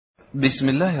بسم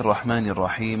الله الرحمن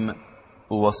الرحيم،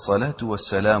 والصلاة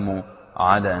والسلام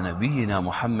على نبينا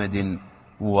محمد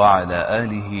وعلى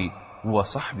آله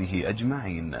وصحبه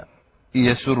أجمعين.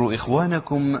 يسر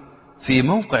إخوانكم في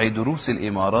موقع دروس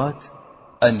الإمارات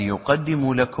أن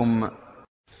يقدموا لكم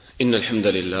إن الحمد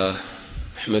لله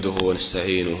نحمده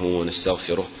ونستعينه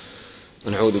ونستغفره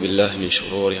ونعوذ بالله من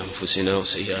شرور أنفسنا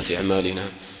وسيئات أعمالنا،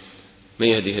 من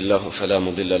يهده الله فلا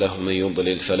مضل له ومن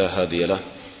يضلل فلا هادي له،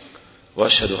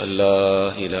 وأشهد أن لا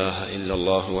إله إلا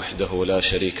الله وحده لا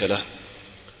شريك له،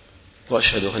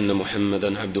 وأشهد أن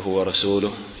محمدا عبده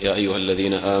ورسوله. يا أيها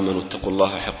الذين آمنوا اتقوا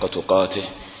الله حق تقاته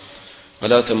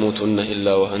ولا تموتن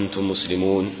إلا وأنتم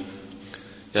مسلمون.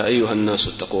 يا أيها الناس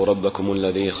اتقوا ربكم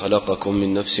الذي خلقكم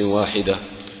من نفس واحدة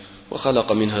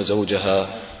وخلق منها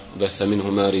زوجها وبث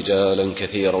منهما رجالا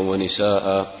كثيرا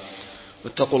ونساء،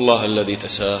 واتقوا الله الذي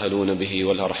تساءلون به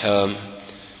والأرحام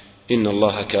إن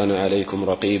الله كان عليكم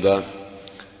رقيبا.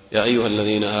 يا أيها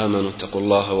الذين آمنوا اتقوا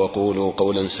الله وقولوا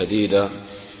قولا سديدا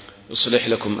يصلح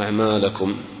لكم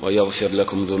أعمالكم ويغفر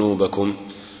لكم ذنوبكم،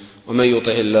 ومن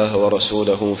يطع الله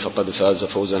ورسوله فقد فاز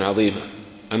فوزا عظيما.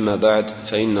 أما بعد،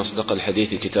 فإن أصدق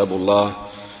الحديث كتاب الله،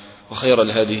 وخير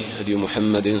الهدي هدي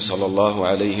محمد صلى الله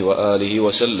عليه وآله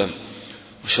وسلم،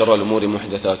 وشر الأمور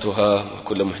محدثاتها،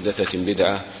 وكل محدثة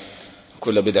بدعة،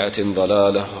 وكل بدعة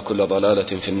ضلالة، وكل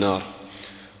ضلالة في النار.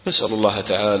 نسأل الله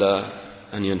تعالى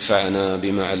أن ينفعنا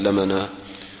بما علمنا،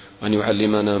 وأن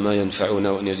يعلمنا ما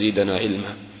ينفعنا، وأن يزيدنا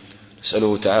علما.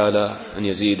 نسأله تعالى أن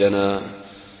يزيدنا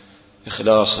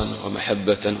إخلاصا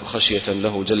ومحبة وخشية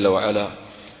له جل وعلا،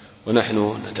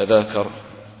 ونحن نتذاكر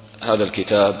هذا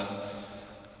الكتاب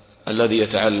الذي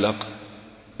يتعلق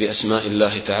بأسماء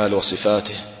الله تعالى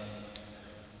وصفاته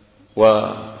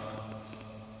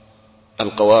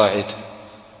والقواعد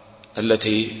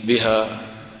التي بها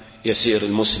يسير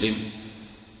المسلم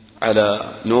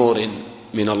على نور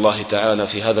من الله تعالى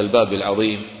في هذا الباب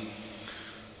العظيم.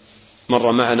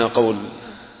 مر معنا قول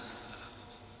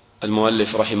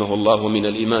المؤلف رحمه الله: من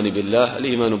الإيمان بالله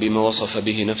الإيمان بما وصف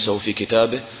به نفسه في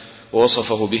كتابه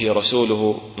ووصفه به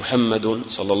رسوله محمد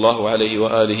صلى الله عليه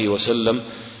وآله وسلم،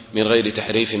 من غير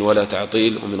تحريف ولا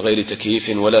تعطيل، ومن غير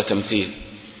تكييف ولا تمثيل.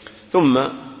 ثم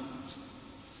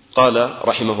قال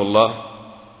رحمه الله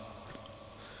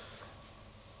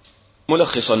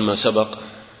ملخصا ما سبق: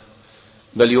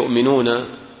 بل يؤمنون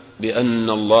بأن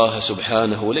الله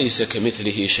سبحانه ليس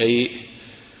كمثله شيء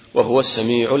وهو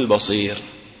السميع البصير.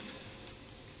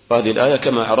 هذه الآية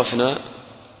كما عرفنا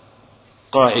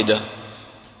قاعدة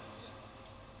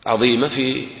عظيمة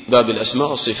في باب الأسماء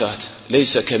والصفات،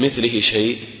 ليس كمثله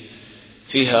شيء،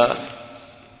 فيها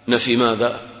نفي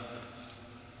ماذا؟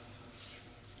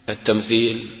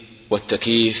 التمثيل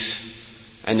والتكييف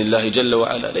عن الله جل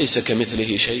وعلا، ليس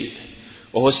كمثله شيء،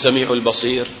 وهو السميع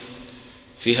البصير،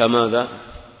 فيها ماذا؟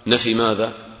 نفي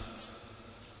ماذا؟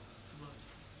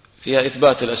 فيها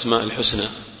إثبات الأسماء الحسنى،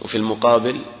 وفي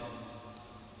المقابل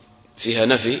فيها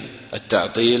نفي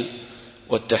التعطيل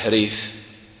والتحريف،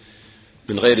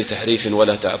 من غير تحريف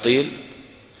ولا تعطيل،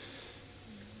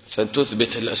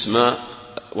 فتثبت الأسماء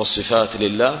والصفات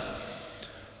لله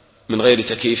من غير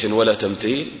تكييف ولا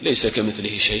تمثيل، ليس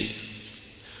كمثله شيء.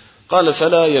 قال: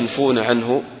 فلا ينفون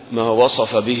عنه ما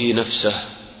وصف به نفسه،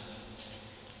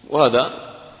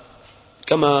 وهذا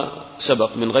كما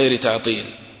سبق من غير تعطيل.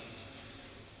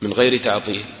 من غير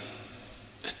تعطيل،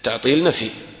 التعطيل نفي.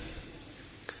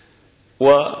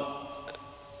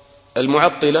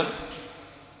 والمعطلة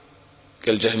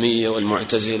كالجهمية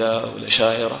والمعتزلة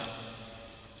والأشاعرة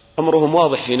أمرهم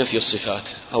واضح في نفي الصفات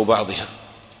أو بعضها.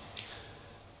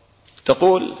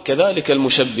 تقول: كذلك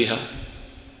المشبهة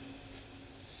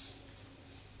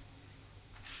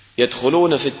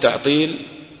يدخلون في التعطيل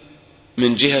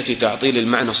من جهة تعطيل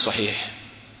المعنى الصحيح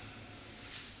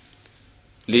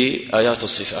لآيات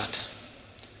الصفات.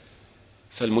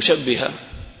 فالمشبهة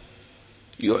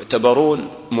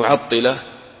يعتبرون معطلة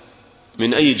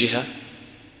من أي جهة؟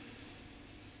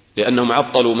 لأنهم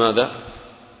عطلوا ماذا؟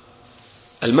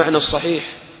 المعنى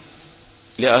الصحيح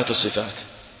لآيات الصفات.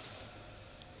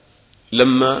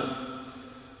 لما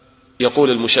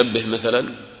يقول المشبه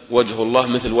مثلا: وجه الله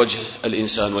مثل وجه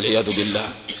الإنسان والعياذ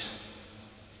بالله،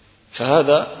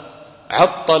 فهذا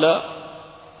عطل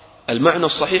المعنى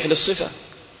الصحيح للصفة.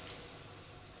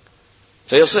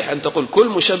 فيصح أن تقول كل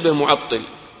مشبه معطل،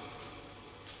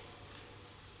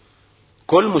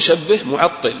 كل مشبه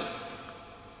معطل،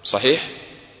 صحيح؟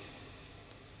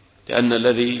 لأن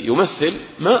الذي يمثل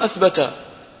ما أثبت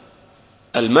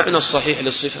المعنى الصحيح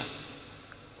للصفة،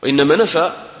 وإنما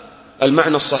نفى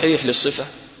المعنى الصحيح للصفة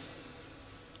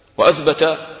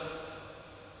وأثبت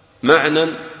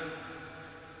معنى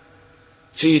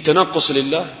فيه تنقص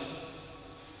لله.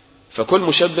 فكل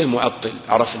مشبه معطل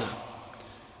عرفنا.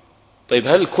 طيب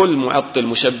هل كل معطل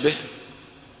مشبه؟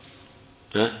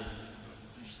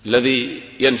 الذي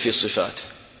ينفي الصفات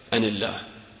عن الله،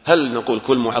 هل نقول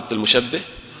كل معطل مشبه؟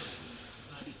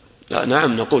 لا،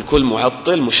 نعم نقول كل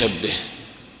معطل مشبه،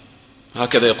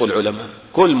 هكذا يقول العلماء،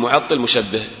 كل معطل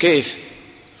مشبه. كيف؟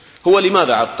 هو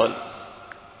لماذا عطل؟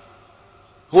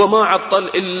 هو ما عطل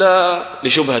إلا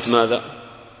لشبهة ماذا؟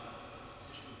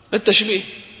 التشبيه.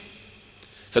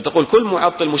 فتقول كل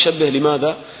معطل مشبه،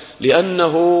 لماذا؟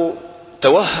 لأنه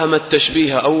توهم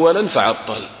التشبيه أولا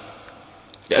فعطل،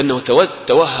 لأنه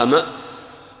توهم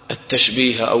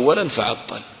التشبيه أولا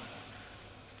فعطل.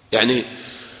 يعني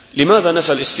لماذا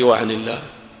نفى الاستواء عن الله؟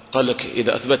 قال لك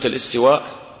إذا أثبت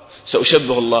الاستواء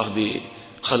سأشبه الله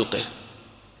بخلقه،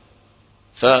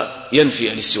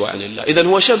 فينفي الاستواء عن الله. إذن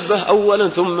هو شبه أولا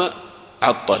ثم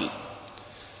عطل.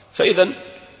 فإذن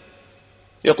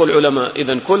يقول العلماء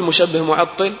إذن كل مشبه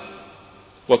معطل،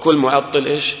 وكل معطل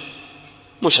إيش؟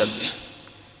 مشبه.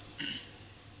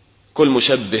 كل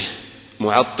مشبه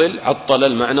معطل عطل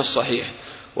المعنى الصحيح،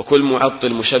 وكل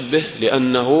معطل مشبه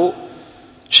لأنه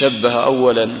شبه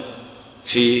أولا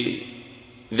في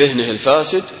ذهنه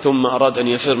الفاسد ثم أراد أن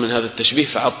يفر من هذا التشبيه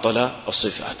فعطل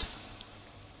الصفات.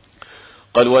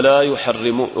 قال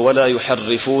ولا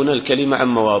يحرفون الكلمة عن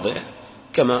مواضعه،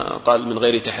 كما قال من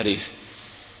غير تحريف.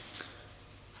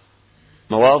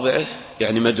 مواضعه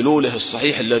يعني مدلوله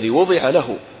الصحيح الذي وضع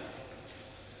له،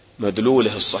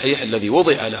 مدلوله الصحيح الذي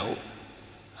وضع له.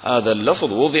 هذا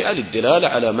اللفظ وضع للدلالة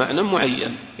على معنى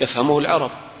معين يفهمه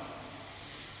العرب.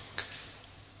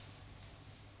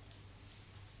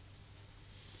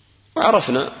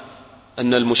 وعرفنا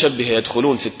أن المشبهة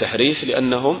يدخلون في التحريف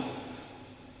لأنهم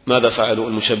ماذا فعلوا؟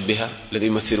 المشبهة الذي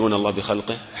يمثلون الله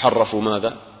بخلقه حرفوا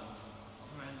ماذا؟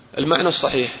 المعنى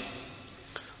الصحيح.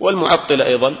 والمعطلة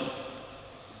أيضا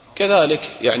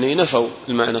كذلك، يعني نفوا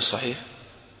المعنى الصحيح.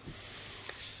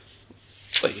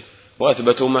 طيب،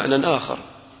 وأثبتوا معنى آخر.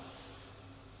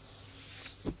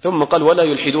 ثم قال ولا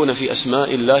يلحدون في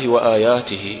أسماء الله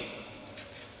وآياته.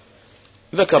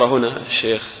 ذكر هنا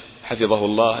الشيخ حفظه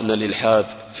الله أن الإلحاد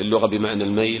في اللغة بمعنى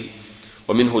الميل،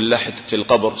 ومنه اللحد في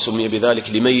القبر، سمي بذلك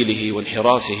لميله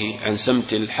وانحرافه عن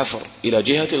سمت الحفر إلى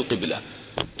جهة القبلة،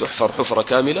 تحفر حفرة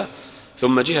كاملة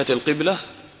ثم جهة القبلة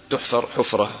تحفر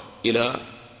حفرة إلى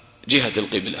جهة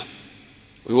القبلة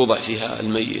ويوضع فيها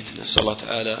الميت. نسأل الله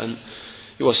تعالى أن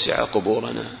يوسع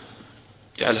قبورنا،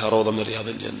 جعلها روضة من رياض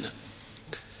الجنة.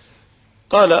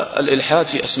 قال الإلحاد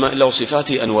في أسماء الله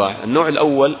وصفاته أنواع. النوع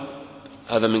الأول،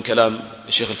 هذا من كلام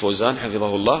الشيخ الفوزان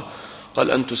حفظه الله،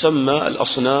 قال أن تسمى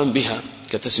الأصنام بها،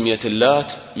 كتسمية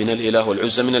اللات من الإله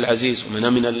والعزى من العزيز ومنى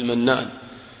من المنان.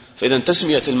 فإذا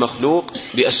تسمية المخلوق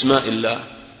بأسماء الله،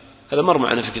 هذا مر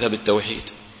معنا في كتاب التوحيد.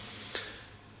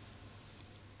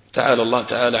 تعالى الله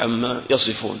تعالى عما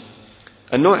يصفون.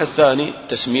 النوع الثاني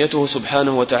تسميته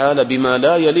سبحانه وتعالى بما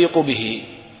لا يليق به،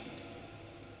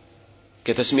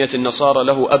 كتسمية النصارى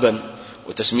له أبا،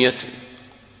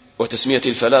 وتسمية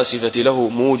الفلاسفة له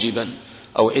موجبا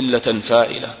أو علة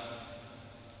فاعلة،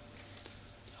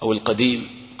 أو القديم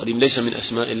ليس من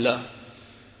أسماء الله.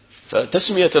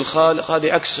 فتسمية الخالق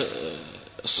هذه عكس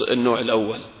النوع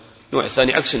الأول. النوع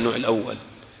الثاني عكس النوع الأول،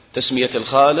 تسمية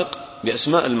الخالق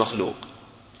بأسماء المخلوق.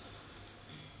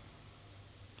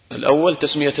 الأول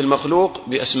تسمية المخلوق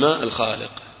بأسماء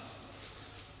الخالق،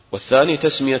 والثاني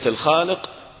تسمية الخالق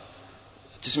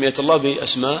تسمية الله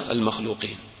بأسماء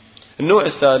المخلوقين. النوع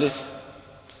الثالث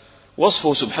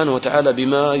وصفه سبحانه وتعالى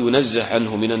بما ينزه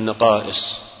عنه من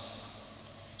النقائص،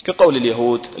 كقول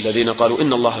اليهود الذين قالوا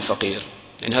إن الله فقير.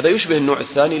 يعني هذا يشبه النوع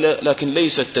الثاني لكن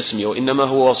ليس التسمية، وإنما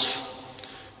هو وصف.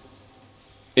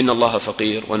 إن الله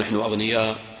فقير ونحن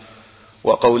أغنياء،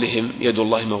 وقولهم يد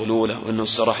الله مغلولة وأنه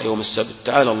الصراح يوم السبت،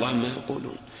 تعالى الله عما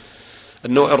يقولون.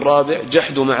 النوع الرابع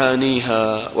جحد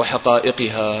معانيها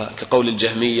وحقائقها، كقول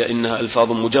الجهمية إنها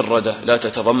ألفاظ مجردة لا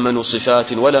تتضمن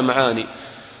صفات ولا معاني.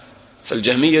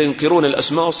 فالجهمية ينكرون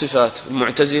الأسماء والصفات.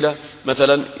 المعتزلة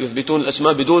مثلا يثبتون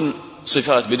الأسماء بدون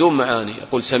صفات بدون معاني،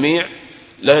 يقول سميع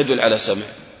لا يدل على سمع،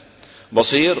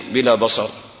 بصير بلا بصر،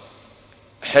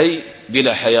 حي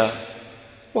بلا حياة،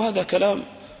 وهذا كلام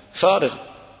فارغ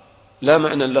لا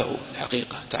معنى له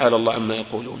الحقيقة. تعالى الله عما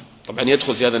يقولون. طبعا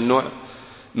يدخل في هذا النوع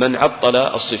من عطل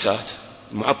الصفات.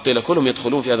 المعطلة كلهم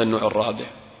يدخلون في هذا النوع الرابع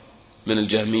من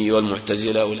الجهمية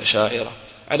والمعتزلة والأشاعرة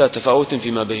على تفاوت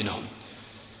فيما بينهم.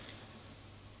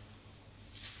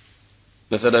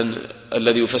 مثلا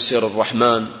الذي يفسر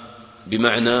الرحمن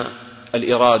بمعنى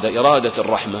الإرادة، إرادة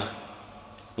الرحمة،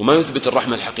 وما يثبت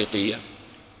الرحمة الحقيقية،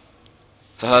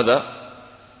 فهذا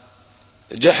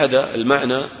جحد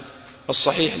المعنى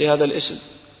الصحيح لهذا الاسم.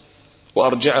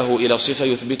 وأرجعه إلى صفة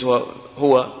يثبتها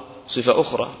هو صفة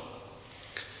أخرى.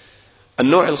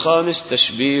 النوع الخامس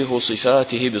تشبيه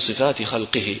صفاته بصفات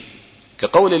خلقه،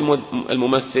 كقول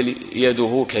الممثل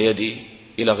يده كيدي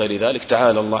إلى غير ذلك،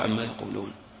 تعالى الله عما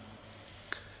يقولون.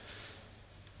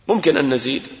 ممكن أن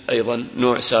نزيد أيضا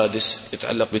نوع سادس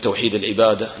يتعلق بتوحيد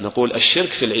العبادة، نقول الشرك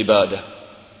في العبادة.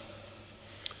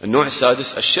 النوع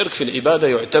السادس الشرك في العبادة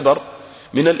يعتبر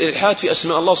من الإلحاد في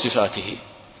أسماء الله وصفاته،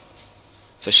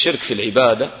 فالشرك في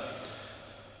العبادة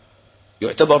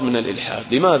يعتبر من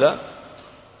الإلحاد. لماذا؟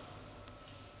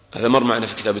 هذا مر معنا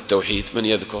في كتاب التوحيد، من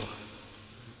يذكر؟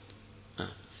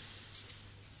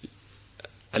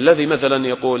 الذي مثلا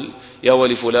يقول يا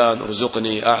ولي فلان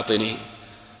ارزقني أعطني،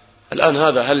 الآن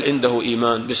هذا هل عنده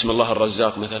إيمان باسم الله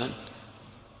الرزاق مثلا؟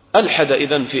 ألحد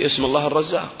إذن في اسم الله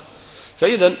الرزاق.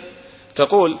 فإذن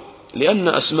تقول لأن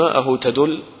أسماءه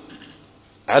تدل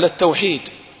على التوحيد،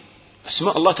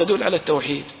 أسماء الله تدل على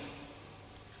التوحيد،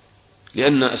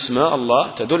 لأن أسماء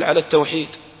الله تدل على التوحيد،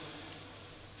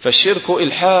 فالشرك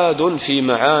إلحاد في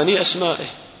معاني أسمائه،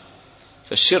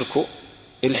 فالشرك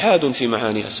إلحاد في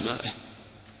معاني أسمائه،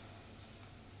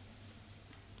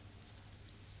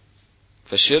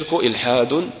 فالشرك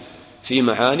إلحاد في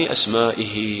معاني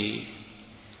أسمائه.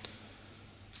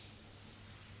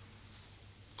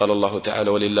 قال الله تعالى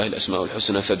ولله الأسماء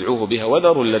الحسنى فادعوه بها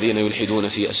وذروا الذين يلحدون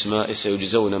في أسمائه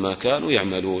سيجزون ما كانوا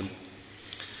يعملون.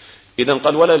 إذن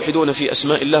قال ولا يلحدون في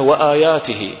أسماء الله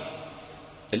وآياته.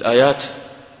 الآيات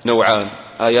نوعان،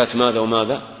 آيات ماذا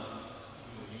وماذا؟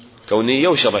 كونية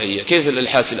وشرعية. كيف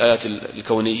الإلحاد في الآيات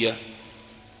الكونية؟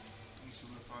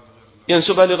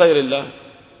 ينسبها لغير الله،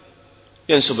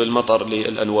 ينسب المطر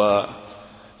للأنواع،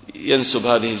 ينسب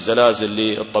هذه الزلازل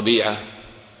للطبيعة،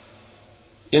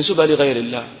 ينسبها لغير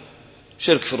الله،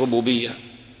 شرك في الربوبية.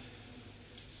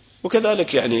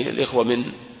 وكذلك يعني الإخوة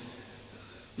من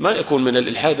ما يكون من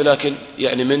الإلحاد، لكن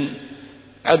يعني من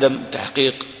عدم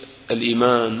تحقيق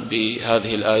الإيمان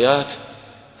بهذه الآيات،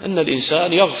 أن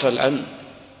الإنسان يغفل عن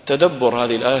تدبر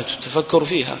هذه الآيات والتفكر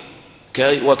فيها.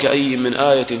 وكأي من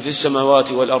آية في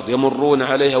السماوات والأرض يمرون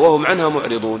عليها وهم عنها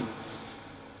معرضون،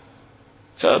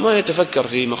 فما يتفكر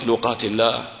في مخلوقات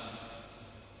الله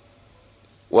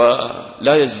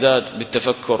ولا يزداد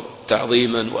بالتفكر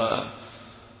تعظيما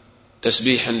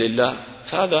وتسبيحا لله،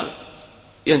 فهذا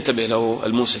ينتبه له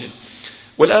المسلم.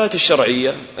 والآيات الشرعية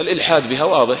الإلحاد بها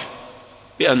واضح،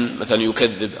 بأن مثلا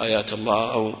يكذب آيات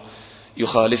الله أو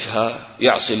يخالفها،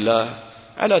 يعصي الله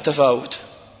على تفاوت.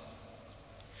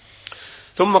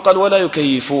 ثم قال ولا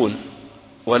يكيفون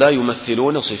ولا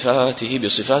يمثلون صفاته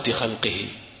بصفات خلقه.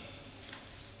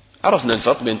 عرفنا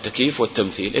الفرق بين التكييف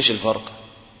والتمثيل. إيش الفرق؟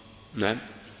 نعم،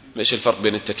 إيش الفرق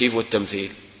بين التكييف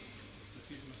والتمثيل؟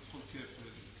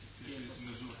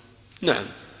 نعم،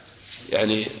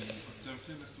 يعني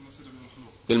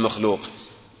بالمخلوق.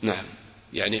 نعم،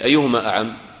 يعني أيهما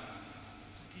أعم؟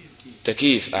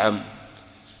 تكييف أعم،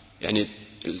 يعني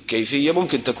الكيفية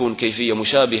ممكن تكون كيفية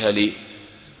مشابهة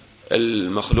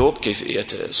للمخلوق، كيفية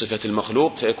صفة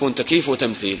المخلوق، فيكون تكييف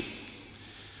وتمثيل.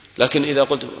 لكن إذا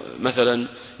قلت مثلا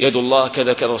يد الله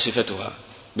كذا كذا صفتها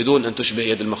بدون أن تشبه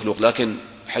يد المخلوق، لكن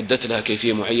حددت لها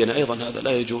كيفية معينة، أيضا هذا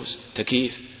لا يجوز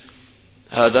تكييف،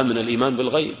 هذا من الإيمان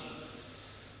بالغيب.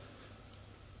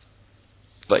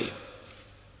 طيب،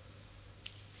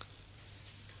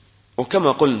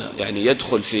 وكما قلنا يعني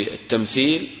يدخل في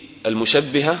التمثيل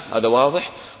المشبهة، هذا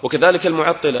واضح. وكذلك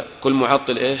المعطلة، كل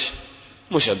معطل إيش؟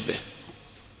 مشبه،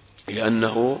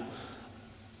 لأنه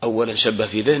أولا شبه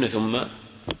في ذهنه ثم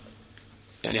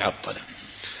يعني عطل.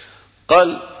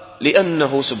 قال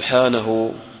لأنه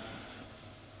سبحانه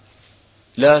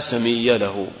لا سمي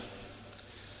له،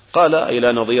 قال أي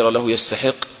لا نظير له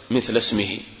يستحق مثل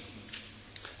اسمه.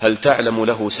 هل تعلم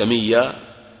له سميا؟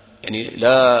 يعني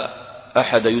لا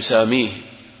أحد يساميه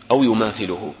أو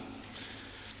يماثله،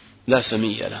 لا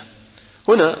سمي له.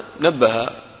 هنا نبه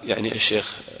يعني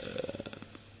الشيخ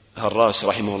هراس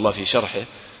رحمه الله في شرحه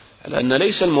على أن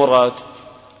ليس المراد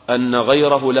أن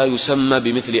غيره لا يسمى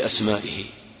بمثل أسمائه،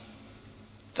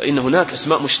 فإن هناك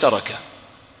أسماء مشتركة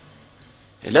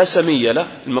لا سمي له،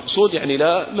 المقصود يعني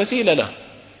لا مثيل له.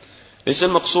 ليس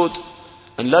المقصود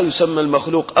أن لا يسمى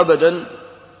المخلوق أبدا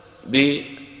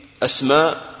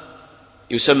بأسماء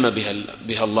يسمى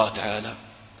بها الله تعالى.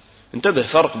 انتبه،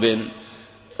 فرق بين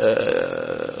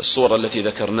الصورة التي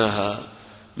ذكرناها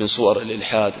من صور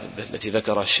الإلحاد التي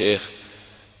ذكرها الشيخ،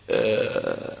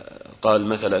 قال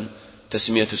مثلا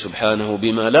تسمية سبحانه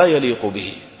بما لا يليق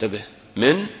به، انتبه،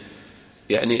 من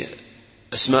يعني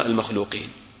أسماء المخلوقين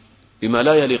بما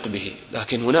لا يليق به،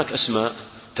 لكن هناك أسماء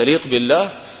تليق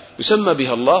بالله يسمى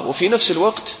بها الله، وفي نفس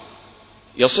الوقت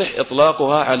يصح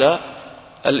إطلاقها على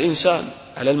الإنسان.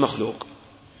 على المخلوق.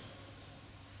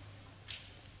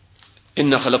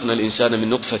 إنا خلقنا الإنسان من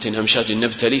نطفة أمشاج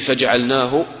نبتلي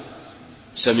فجعلناه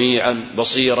سميعا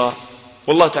بصيرا،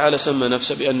 والله تعالى سمى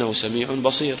نفسه بأنه سميع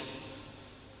بصير.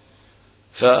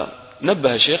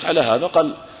 فنبه الشيخ على هذا،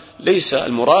 قال ليس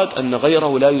المراد أن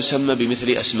غيره لا يسمى بمثل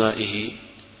أسمائه،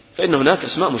 فإن هناك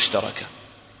أسماء مشتركة.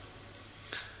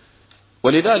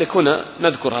 ولذلك هنا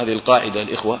نذكر هذه القاعدة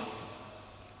الإخوة،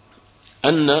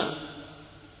 أن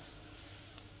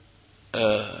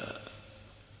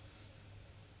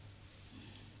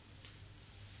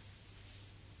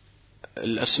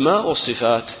الأسماء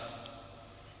والصفات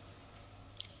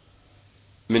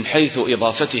من حيث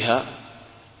إضافتها،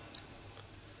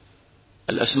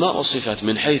 الأسماء والصفات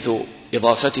من حيث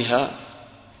إضافتها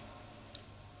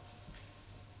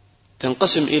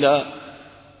تنقسم إلى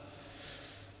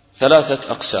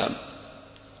 3 أقسام.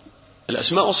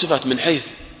 الأسماء والصفات من حيث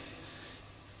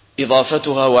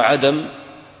إضافتها وعدم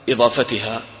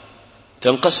إضافتها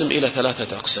تنقسم إلى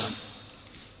 3 أقسام.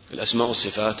 الأسماء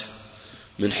والصفات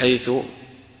من حيث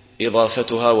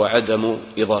إضافتها وعدم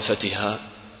إضافتها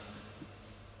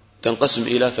تنقسم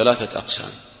إلى 3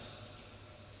 أقسام.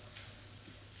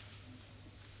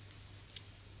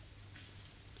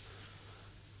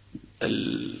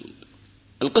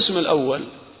 القسم الأول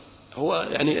هو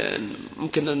يعني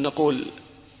ممكن أن نقول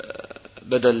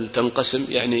بدل تنقسم،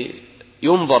 يعني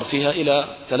ينظر فيها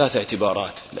إلى 3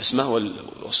 اعتبارات. الأسماء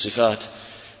والصفات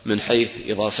من حيث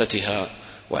إضافتها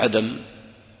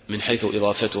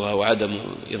وعدم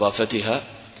إضافتها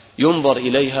ينظر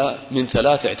إليها من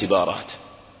 3 اعتبارات.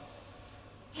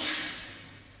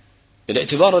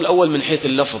 الاعتبار الأول من حيث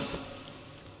اللفظ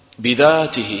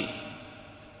بذاته،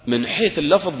 من حيث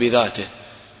اللفظ بذاته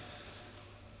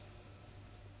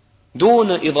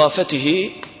دون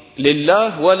إضافته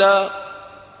لله ولا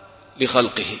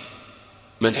لخلقه،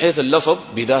 من حيث اللفظ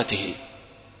بذاته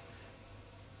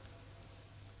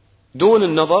دون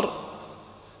النظر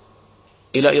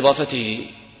إلى إضافته،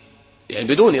 يعني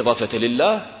بدون إضافة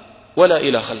لله ولا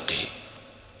إلى خلقه.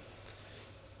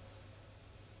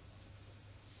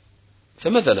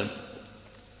 فمثلا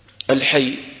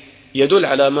الحي يدل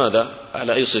على ماذا؟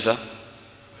 على أي صفة؟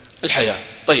 الحياة.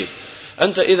 طيب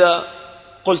أنت إذا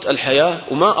قلت الحياة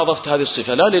وما أضفت هذه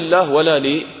الصفة لا لله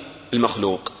ولا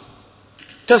للمخلوق،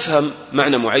 تفهم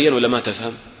معنى معين ولا ما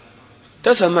تفهم؟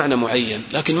 تفهم معنى معين،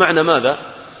 لكن معنى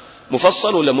ماذا؟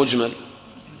 مفصل ولا مجمل؟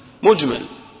 مجمل.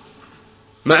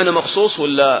 معنى مخصوص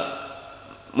ولا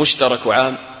مشترك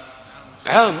وعام؟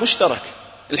 عام مشترك.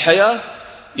 الحياة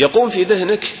يقوم في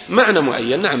ذهنك معنى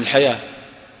معين، نعم الحياة،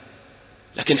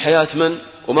 لكن حياة من؟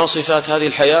 وما صفات هذه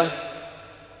الحياة؟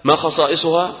 ما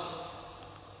خصائصها؟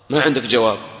 ما عندك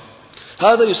جواب.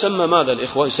 هذا يسمى ماذا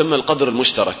الإخوة؟ يسمى القدر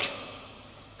المشترك.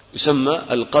 يسمى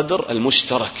القدر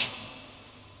المشترك.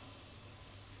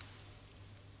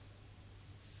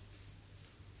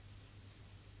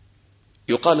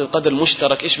 يقال القدر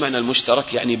المشترك. إيش معنى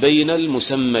المشترك؟ يعني بين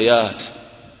المسميات.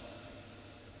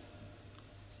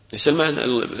 إيش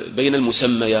المعنى بين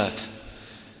المسميات؟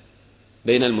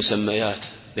 بين المسميات،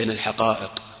 بين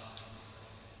الحقائق.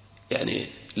 يعني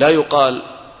لا يقال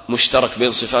مشترك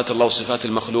بين صفات الله وصفات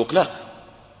المخلوق، لا.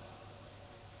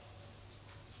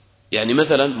 يعني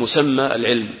مثلا مسمى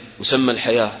العلم، مسمى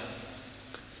الحياة،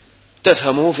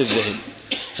 تفهمه في الذهن،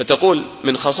 فتقول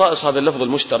من خصائص هذا اللفظ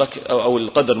المشترك أو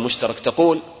القدر المشترك،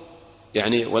 تقول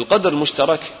يعني والقدر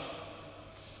المشترك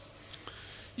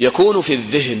يكون في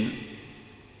الذهن،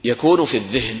 يكون في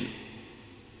الذهن،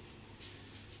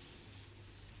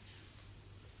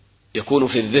 يكون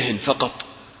في الذهن فقط.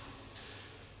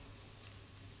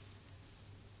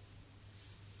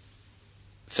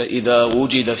 فإذا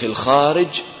وجد في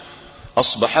الخارج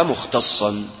أصبح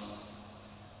مختصا.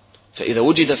 فإذا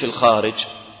وجد في الخارج،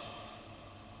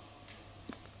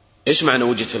 إيش معنى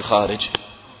وجد في الخارج؟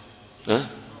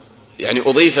 يعني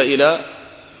أضيف إلى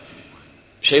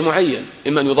شيء معين،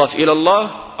 إما أن يضاف إلى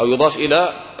الله أو يضاف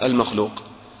إلى المخلوق.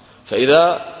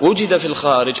 فإذا وجد في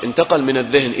الخارج، انتقل من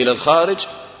الذهن إلى الخارج،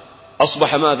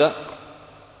 أصبح ماذا؟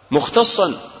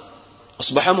 مختصا.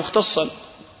 أصبح مختصا.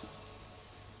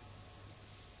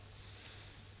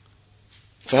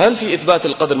 فهل في إثبات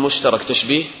القدر المشترك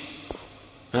تشبيه؟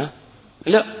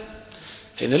 لا.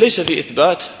 فإذا ليس في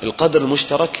إثبات القدر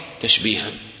المشترك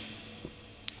تشبيها.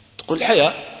 تقول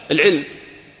الحياة،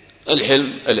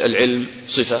 العلم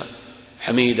صفة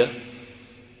حميدة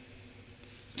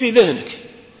في ذهنك.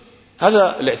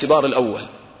 هذا الاعتبار الأول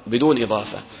بدون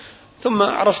إضافة. ثم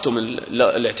عرفتم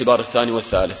الاعتبار الثاني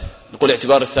والثالث. نقول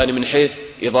الاعتبار الثاني من حيث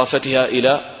إضافتها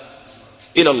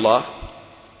إلى الله،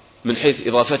 من حيث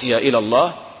إضافتها إلى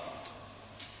الله،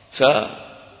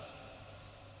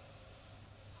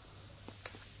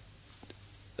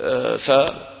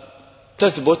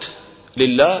 فتثبت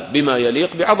لله بما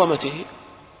يليق بعظمته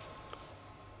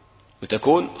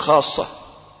وتكون خاصة.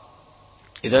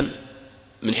 إذن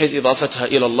من حيث إضافتها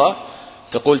إلى الله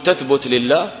تقول تثبت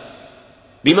لله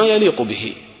بما يليق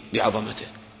به بعظمته.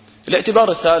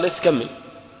 الاعتبار الثالث كمل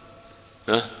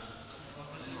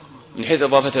من حيث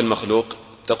إضافة المخلوق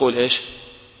تقول إيش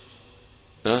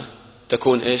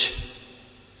تكون إيش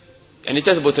يعني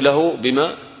تثبت له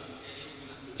بما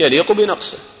يليق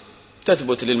بنقصه،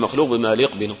 تثبت للمخلوق بما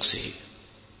يليق بنقصه.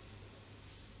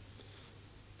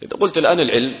 إذا قلت الآن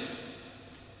العلم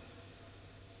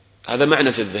هذا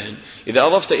معنى في الذهن، إذا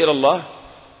أضفت إلى الله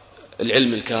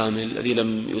العلم الكامل الذي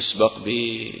لم يسبق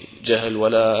بجهل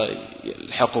ولا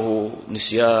يلحقه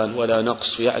نسيان ولا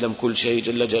نقص، ويعلم كل شيء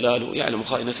جل جلاله، يعلم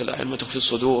خائنة الأعين ما تخفي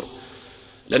الصدور،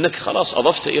 لأنك خلاص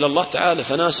أضفت إلى الله تعالى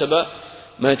فناسب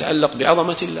ما يتعلق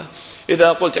بعظمة الله.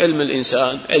 إذا قلت علم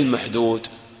الإنسان علم محدود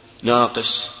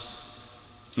ناقص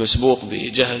مسبوق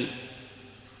بجهل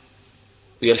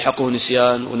ويلحقه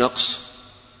نسيان ونقص،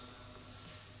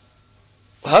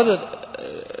 وهذا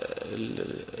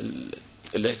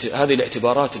هذه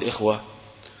الاعتبارات الإخوة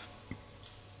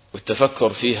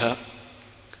والتفكر فيها،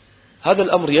 هذا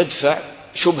الأمر يدفع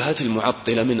شبهة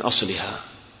المعطلة من أصلها،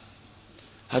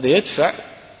 هذا يدفع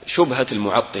شبهة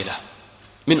المعطلة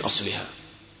من أصلها.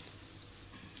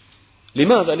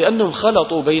 لماذا؟ لأنهم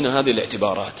خلطوا بين هذه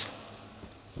الاعتبارات.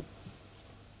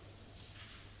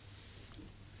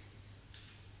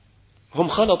 هم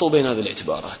خلطوا بين هذه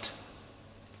الاعتبارات.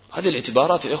 هذه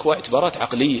الاعتبارات الإخوة اعتبارات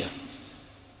عقلية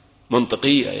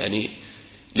منطقية، يعني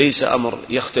ليس أمر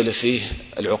يختلف فيه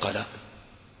العقلاء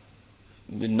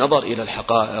بالنظر إلى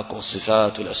الحقائق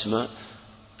والصفات والأسماء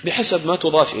بحسب ما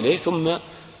تضاف إليه، ثم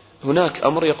هناك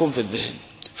أمر يقوم في الذهن.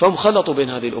 فهم خلطوا بين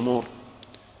هذه الأمور.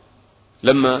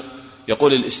 لما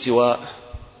يقول الاستواء،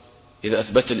 إذا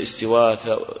أثبت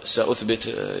الاستواء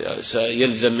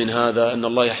سيلزم من هذا أن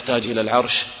الله يحتاج إلى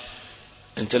العرش.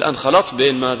 أنت الآن خلطت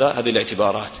بين ماذا؟ هذه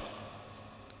الاعتبارات،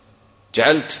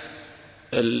 جعلت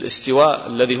الاستواء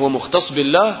الذي هو مختص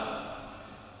بالله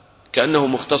كأنه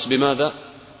مختص بماذا؟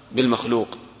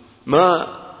 بالمخلوق. ما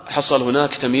حصل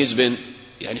هناك تمييز بين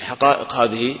يعني حقائق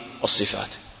هذه الصفات.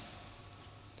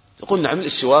 تقول نعم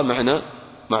الاستواء معنى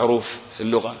معروف في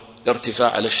اللغة، الارتفاع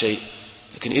على الشيء،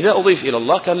 لكن إذا أضيف إلى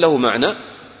الله كان له معنى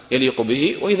يليق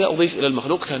به، وإذا أضيف إلى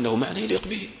المخلوق كان له معنى يليق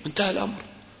به، انتهى الأمر.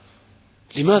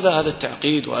 لماذا هذا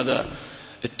التعقيد وهذا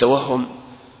التوهم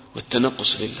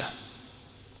والتنقص لله؟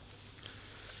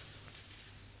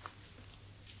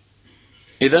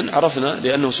 إذن عرفنا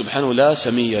لأنه سبحانه لا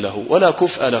سمي له ولا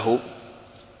كفء له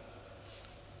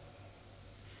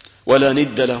ولا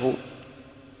ند له،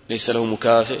 ليس له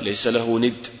مكافئ، ليس له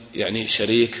ند يعني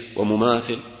شريك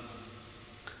ومماثل،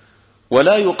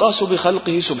 ولا يقاس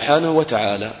بخلقه سبحانه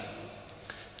وتعالى.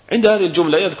 عند هذه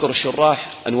الجملة يذكر الشراح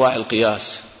أنواع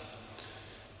القياس،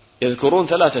 يذكرون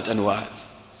 3 أنواع.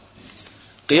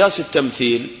 قياس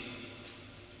التمثيل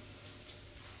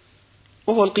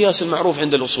وهو القياس المعروف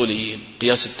عند الأصوليين.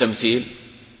 قياس التمثيل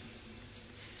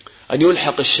أن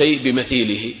يلحق الشيء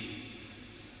بمثيله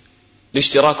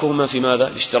لاشتراكهما في ماذا؟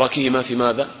 لاشتراكهما في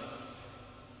ماذا؟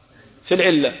 في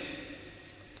العلة.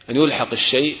 أن يلحق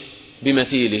الشيء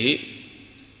بمثيله،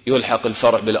 يلحق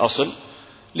الفرع بالأصل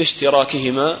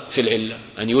لاشتراكهما في العلة.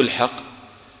 أن يلحق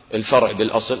الفرع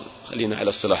بالأصل، خلينا على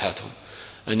اصطلاحاتهم،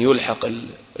 أن يلحق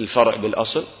الفرع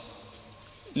بالأصل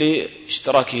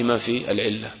لاشتراكهما في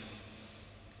العلة.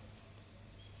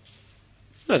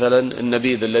 مثلا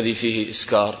النبيذ الذي فيه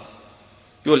إسكار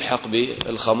يلحق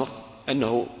بالخمر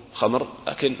أنه خمر،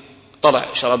 لكن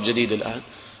طلع شراب جديد الآن،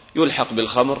 يلحق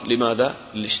بالخمر لماذا؟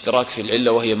 للاشتراك في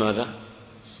العلة وهي ماذا؟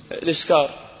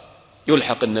 الإسكار.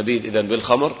 يلحق النبيذ إذن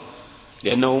بالخمر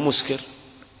لأنه مسكر،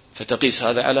 فتقيس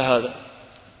هذا على هذا.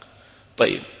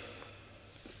 طيب،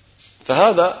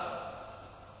 فهذا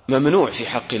ممنوع في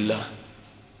حق الله،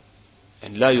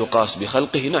 يعني لا يقاس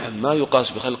بخلقه. نعم ما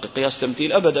يقاس بخلقه قياس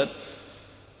تمثيل أبدا،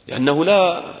 لأنه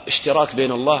لا اشتراك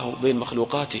بين الله وبين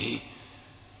مخلوقاته.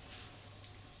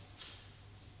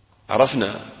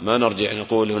 عرفنا، ما نرجع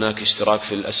نقول هناك اشتراك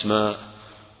في الأسماء،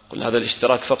 قل هذا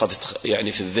الاشتراك فقط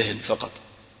يعني في الذهن فقط،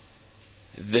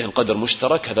 الذهن قدر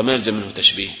مشترك، هذا ما يلزم منه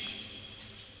تشبيه.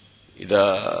 إذا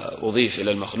أضيف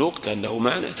إلى المخلوق كان له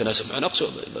معنى يتناسب مع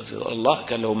نقصه، في الله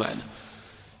كان له معنى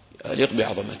يليق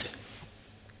بعظمته.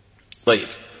 طيب،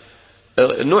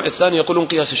 النوع الثاني يقولون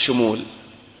قياس الشمول،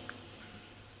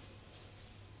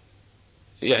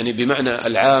 يعني بمعنى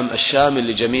العام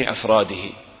الشامل لجميع أفراده،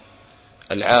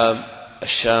 العام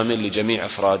الشامل لجميع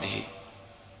أفراده.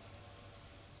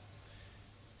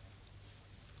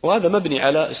 وهذا مبني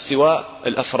على استواء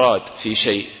الأفراد في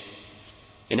شيء،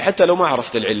 يعني حتى لو ما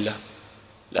عرفت العلة،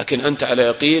 لكن أنت على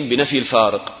يقين بنفي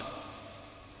الفارق،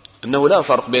 أنه لا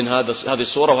فرق بين هذه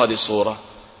الصورة وهذه الصورة.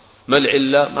 ما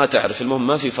العلة ما تعرف، المهم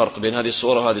ما في فرق بين هذه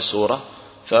الصورة وهذه الصورة،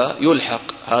 فيلحق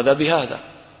هذا بهذا.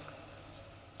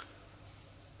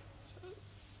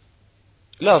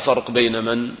 لا فرق بين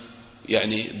من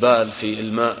يعني بال في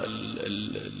الماء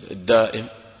الدائم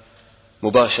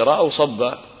مباشرة أو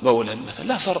صب بولا مثلا،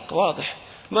 لا فرق واضح،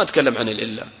 ما أتكلم عن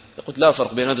العلة. قلت لا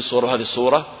فرق بين هذه الصورة وهذه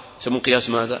الصورة، يسمون قياس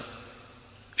ماذا؟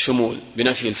 شمول،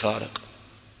 بنفي الفارق.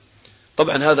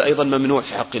 طبعا هذا أيضا ممنوع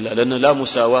في حق الله، لأنه لا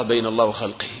مساواة بين الله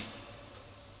وخلقه،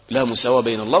 لا مساواة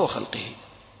بين الله وخلقه.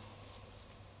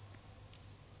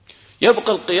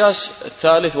 يبقى القياس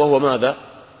الثالث وهو ماذا؟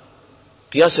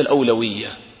 قياس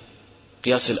الأولوية،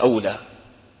 قياس الأولى،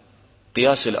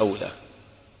 قياس الأولى.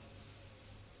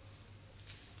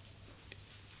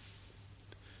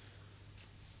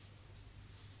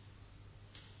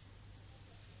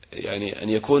 يعني أن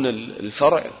يكون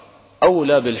الفرع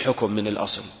أولى بالحكم من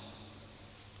الأصل،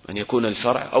 أن يكون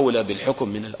الفرع أولى بالحكم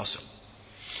من الأصل.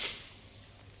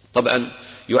 طبعا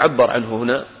يعبر عنه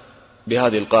هنا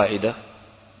بهذه القاعدة: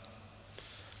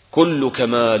 كل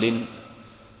كمال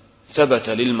ثبت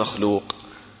للمخلوق.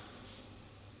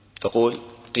 تقول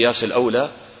قياس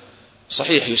الأولى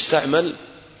صحيح يستعمل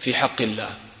في حق الله،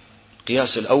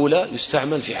 قياس الأولى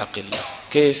يستعمل في حق الله.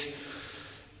 كيف؟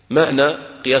 معنى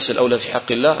قياس الأولى في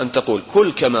حق الله أن تقول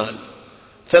كل كمال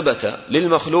ثبت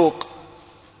للمخلوق،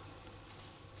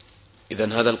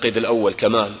 إذن هذا القيد الأول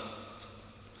كمال،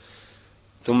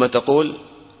 ثم تقول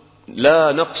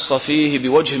لا نقص فيه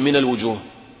بوجه من الوجوه،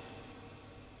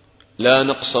 لا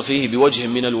نقص فيه بوجه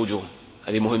من الوجوه،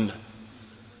 هذه مهمة.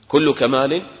 كل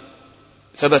كمال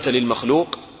ثبت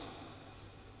للمخلوق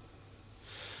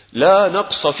لا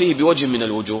نقص فيه بوجه من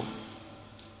الوجوه،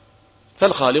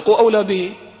 فالخالق أولى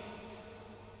به.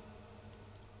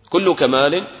 كل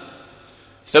كمال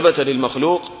ثبت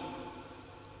للمخلوق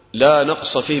لا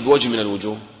نقص فيه بوجه من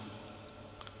الوجوه،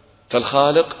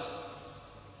 فالخالق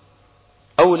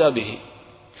أولى به.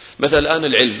 مثل الآن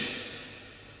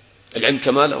العلم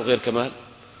كمال أو غير كمال؟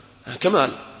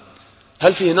 كمال.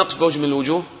 هل فيه نقص بوجه من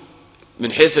الوجوه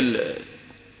من حيث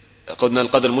قلنا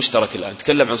القدر المشترك؟ الآن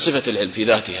تكلم عن صفة العلم في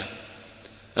ذاتها،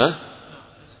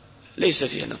 ليس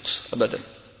فيها نقص أبدا.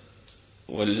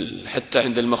 وحتى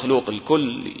عند المخلوق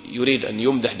الكل يريد أن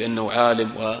يمدح بأنه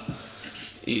عالم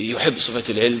ويحب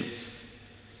صفة العلم،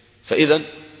 فإذا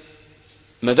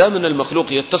ما دام أن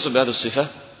المخلوق يتصف بهذه الصفة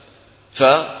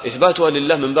فإثباتها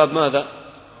لله من باب ماذا؟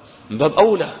 من باب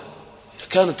أولى.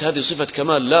 فكانت هذه صفة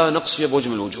كمال لا نقص فيها بوجه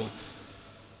من الوجوه،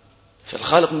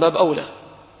 فالخالق من باب أولى.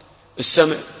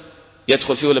 السمع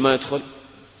يدخل فيه ولا ما يدخل؟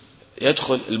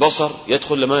 يدخل. البصر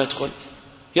يدخل ولا ما يدخل؟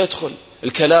 يدخل.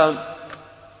 الكلام،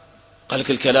 قال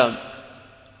لك الكلام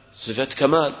صفة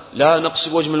كمال لا نقص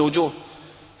بوجه من الوجوه،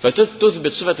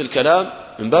 فتثبت صفة الكلام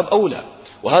من باب أولى.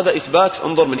 وهذا إثبات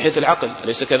انظر من حيث العقل،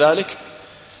 أليس كذلك؟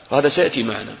 وهذا سيأتي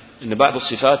معنا أن بعض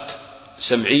الصفات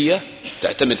سمعية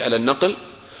تعتمد على النقل،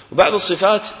 وبعض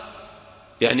الصفات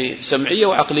يعني سمعية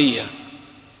وعقلية،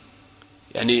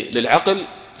 يعني للعقل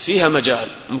فيها مجال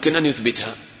ممكن أن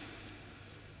يثبتها،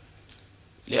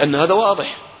 لأن هذا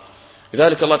واضح.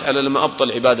 لذلك الله تعالى لما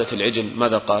أبطل عبادة العجل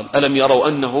ماذا قال؟ ألم يروا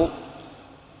أنه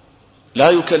لا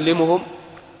يكلمهم؟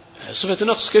 صفة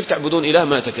نقص، كيف تعبدون إله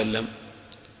ما يتكلم؟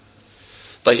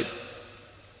 طيب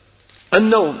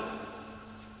النوم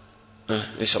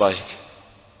إيش رأيك؟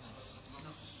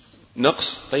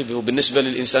 نقص. طيب هو بالنسبة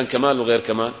للإنسان كمال وغير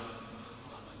كمال؟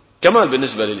 كمال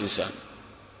بالنسبة للإنسان.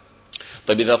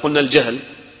 طيب إذا قلنا الجهل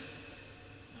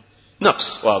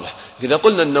نقص واضح. إذا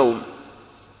قلنا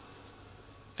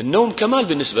النوم كمال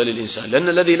بالنسبة للإنسان، لأن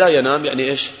الذي لا ينام يعني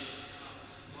إيش؟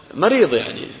 مريض،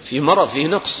 يعني فيه مرض، فيه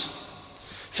نقص،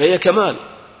 فهي كمال.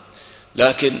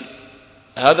 لكن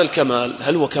هذا الكمال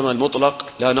هل هو كمال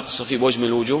مطلق لا نقص فيه بوجه من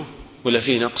الوجوه، ولا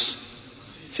فيه نقص؟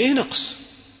 فيه نقص،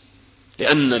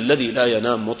 لأن الذي لا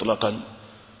ينام مطلقا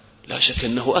لا شك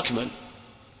أنه أكمل.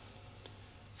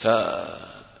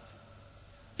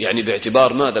 يعني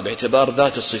باعتبار ماذا؟ باعتبار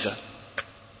ذات الصفة.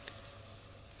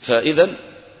 فإذا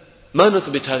ما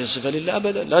نثبت هذه الصفة لله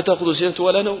أبدا، لا تأخذ سنة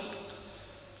ولا نوم،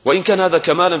 وإن كان هذا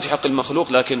كمالا في حق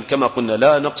المخلوق، لكن كما قلنا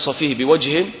لا نقص فيه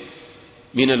بوجه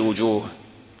من الوجوه،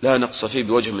 لا نقص فيه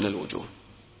بوجه من الوجوه.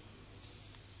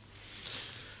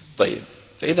 طيب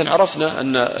فإذا عرفنا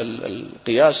أن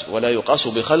القياس ولا يقاس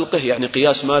بخلقه يعني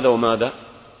قياس ماذا وماذا؟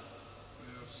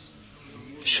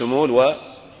 الشمول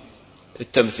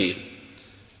والتمثيل.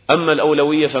 أما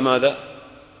الأولوية فماذا؟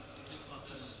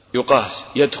 يقاس،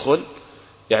 يدخل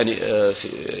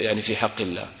يعني في حق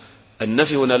الله.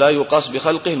 النفي هنا لا يقاس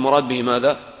بخلقه، المراد به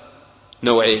ماذا؟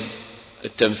 نوعين: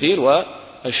 التمثيل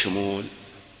والشمول.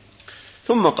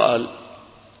 ثم قال: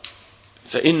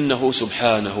 فإنه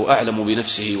سبحانه أعلم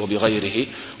بنفسه وبغيره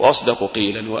وأصدق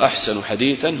قيلا وأحسن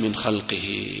حديثا من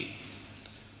خلقه.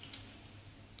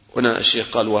 هنا الشيخ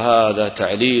قال: وهذا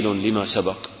تعليل لما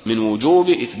سبق من وجوب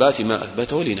إثبات ما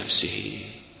أثبته لنفسه.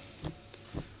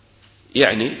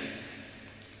 يعني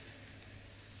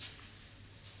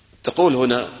تقول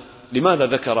هنا: لماذا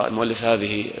ذكر المؤلف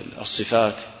هذه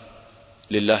الصفات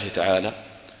لله تعالى؟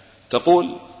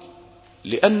 تقول: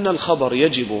 لأن الخبر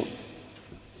يجب،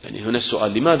 يعني هنا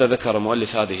السؤال: لماذا ذكر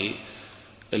المؤلف هذه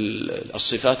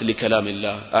الصفات لكلام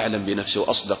الله؟ أعلم بنفسه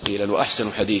وأصدق قيلا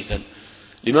وأحسن حديثا.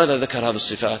 لماذا ذكر هذه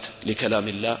الصفات لكلام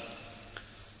الله؟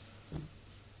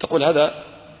 تقول: هذا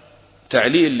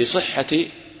تعليل لصحة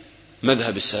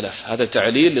مذهب السلف، هذا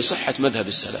تعليل لصحة مذهب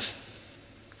السلف،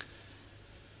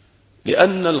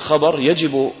 لأن الخبر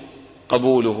يجب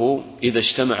قبوله إذا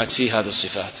اجتمعت فيه هذه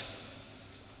الصفات،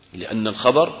 لأن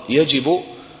الخبر يجب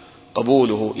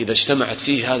قبوله إذا اجتمعت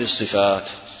فيه هذه الصفات.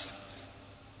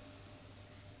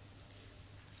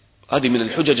 هذه من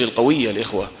الحجج القوية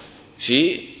الإخوة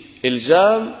في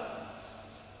إلزام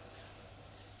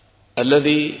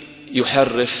الذي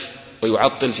يحرف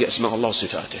ويعطل في أسماء الله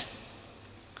وصفاته،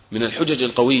 من الحجج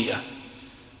القوية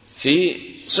في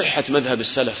صحة مذهب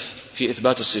السلف في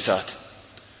إثبات الصفات.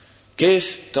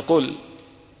 كيف تقول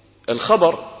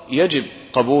الخبر يجب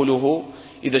قبوله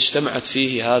إذا اجتمعت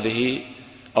فيه هذه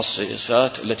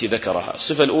الصفات التي ذكرها؟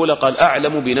 الصفة الأولى قال: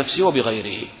 أعلم بنفسه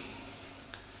وبغيره،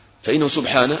 فإنه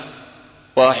سبحانه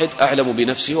واحد أعلم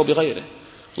بنفسه وبغيره.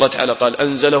 الله تعالى قال: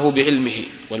 أنزله بعلمه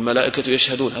والملائكة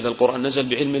يشهدون، هذا القرآن نزل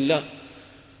بعلم الله.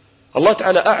 الله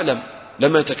تعالى أعلم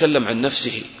لما يتكلم عن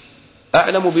نفسه،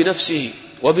 أعلم بنفسه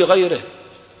وبغيره.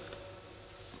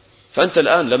 فأنت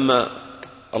الآن لما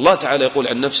الله تعالى يقول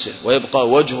عن نفسه: ويبقى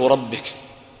وجه ربك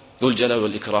ذو الجلال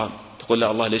والإكرام، تقول: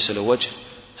 لا، الله ليس له وجه،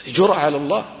 هذه جرأة على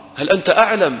الله. هل أنت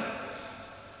أعلم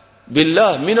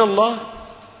بالله من الله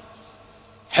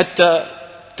حتى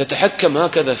تتحكم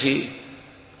هكذا في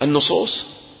النصوص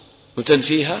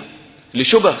وتنفيها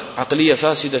لشبه عقلية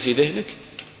فاسدة في ذهنك؟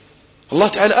 الله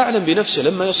تعالى أعلم بنفسه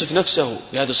لما يصف نفسه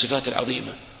بهذه الصفات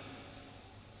العظيمة.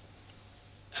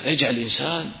 هذا يجعل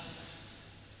الإنسان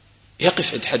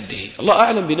يقف عند حده. الله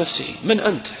أعلم بنفسه، من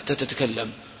أنت حتى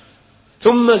تتكلم؟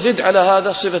 ثم زد على هذا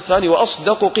الصفة الثانية: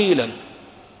 وأصدق قيلا.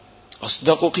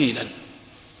 أصدق قيلا،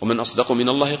 ومن أصدق من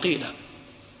الله قيلا.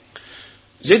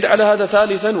 زد على هذا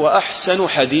ثالثا: وأحسن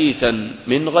حديثا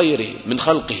من غيره من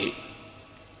خلقه.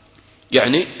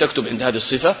 يعني تكتب عند هذه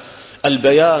الصفة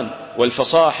البيان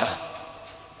والفصاحة.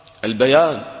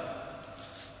 البيان،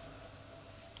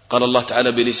 قال الله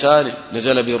تعالى: بلسان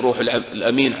نزل به الروح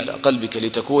الأمين على قلبك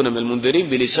لتكون من المنذرين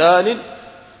بلسان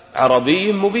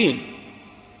عربي مبين.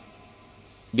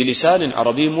 بلسان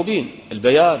عربي مبين،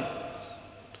 البيان.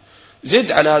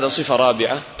 زد على هذا صفة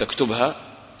رابعة تكتبها: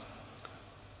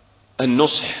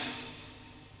 النصح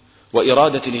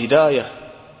وإرادة الهداية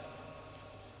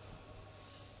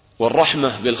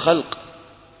والرحمة بالخلق.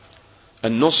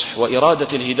 النصح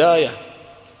وإرادة الهداية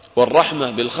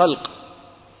والرحمة بالخلق.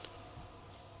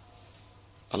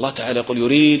 الله تعالى يقول: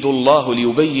 يريد الله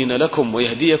ليبين لكم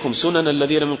ويهديكم سنن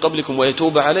الذين من قبلكم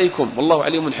ويتوب عليكم والله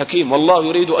عليم حكيم، والله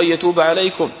يريد أن يتوب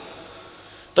عليكم.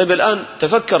 طيب الآن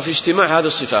تفكر في اجتماع هذه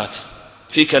الصفات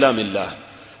في كلام الله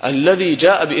الذي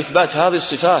جاء بإثبات هذه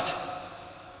الصفات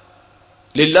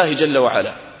لله جل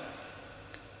وعلا.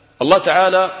 الله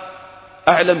تعالى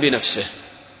أعلم بنفسه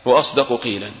وأصدق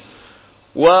قيلا،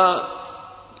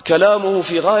 وكلامه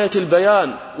في غاية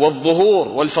البيان والظهور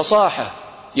والفصاحة،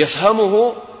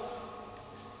 يفهمه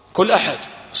كل أحد،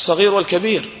 الصغير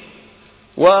والكبير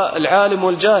والعالم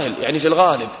والجاهل، يعني في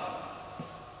الغالب.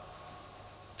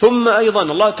 ثم أيضا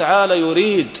الله تعالى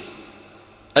يريد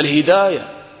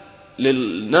الهداية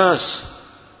للناس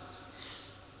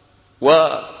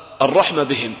والرحمة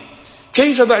بهم.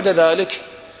 كيف بعد ذلك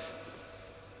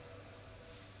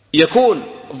يكون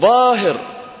ظاهر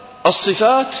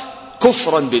الصفات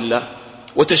كفرا بالله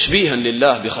وتشبيها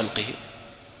لله بخلقه؟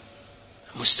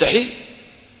 مستحيل.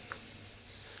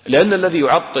 لأن الذي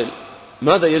يعطل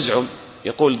ماذا يزعم؟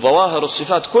 يقول ظواهر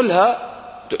الصفات كلها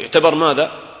تعتبر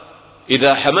ماذا؟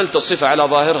 إذا حملت الصفة على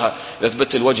ظاهرها، إذا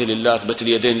أثبت الوجه لله، أثبت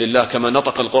اليدين لله كما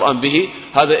نطق القرآن به،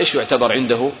 هذا إيش يعتبر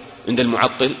عنده عند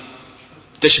المعطل؟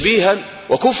 تشبيها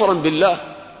وكفرا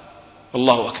بالله.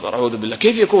 الله أكبر، أعوذ بالله.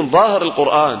 كيف يكون ظاهر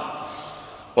القرآن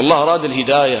والله أراد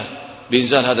الهداية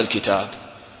بإنزال هذا الكتاب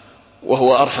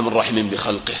وهو أرحم الراحمين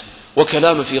بخلقه،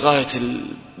 وكلامه في غاية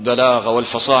البلاغة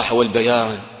والفصاحة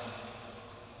والبيان،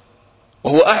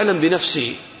 وهو أعلم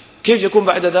بنفسه، كيف يكون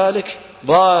بعد ذلك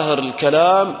ظاهر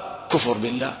الكلام كفر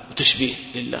بالله وتشبيه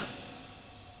لله؟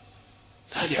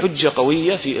 هذه حجة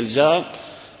قوية في إلزام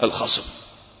الخصم.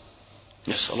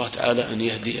 نسأل الله تعالى أن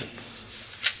يهدي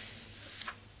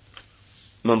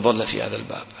من ضل في هذا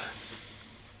الباب.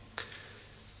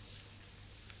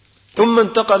 ثم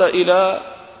انتقل إلى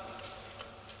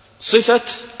صفة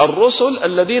الرسل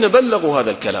الذين بلغوا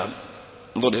هذا الكلام.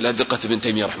 انظر إلى دقة ابن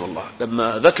تيمية رحمه الله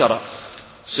لما ذكر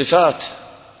صفات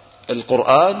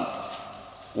القرآن،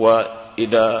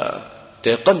 وإذا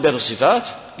تيقنت بهذه الصفات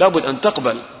لابد أن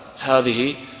تقبل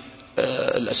هذه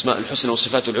الأسماء الحسنى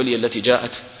والصفات العليا التي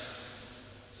جاءت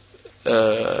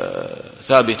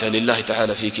ثابتة لله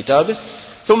تعالى في كتابه.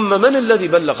 ثم من الذي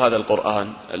بلغ هذا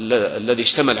القرآن الذي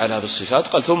اشتمل على هذه الصفات؟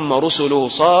 قال ثم رسله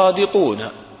صادقون.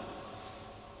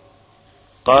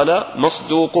 قال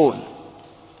مصدوقون،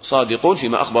 صادقون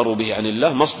فيما أخبروا به عن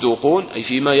الله، مصدوقون أي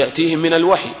فيما يأتيهم من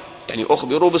الوحي، يعني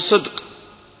أخبروا بالصدق.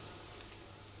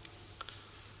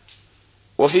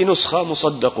 وفي نسخة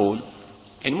مصدقون،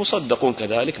 يعني مصدقون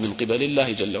كذلك من قبل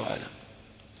الله جل وعلا،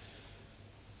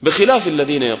 بخلاف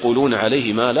الذين يقولون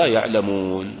عليه ما لا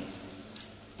يعلمون،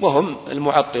 وهم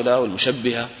المعطلة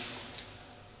والمشبهة.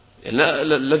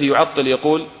 الذي يعطل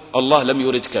يقول الله لم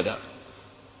يرد كذا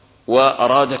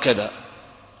وأراد كذا،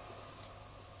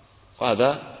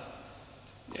 وهذا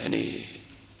يعني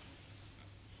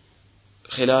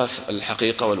خلاف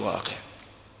الحقيقة والواقع.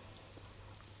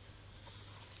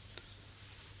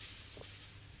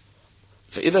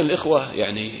 فإذا الإخوة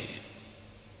يعني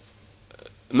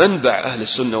منبع أهل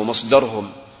السنة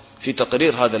ومصدرهم في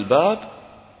تقرير هذا الباب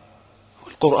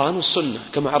القرآن والسنة،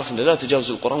 كما عرفنا لا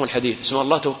تجاوز القرآن والحديث، اسم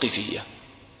الله توقيفية.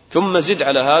 ثم زد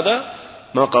على هذا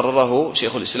ما قرره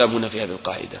شيخ الإسلام هنا في هذه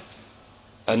القاعدة،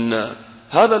 أن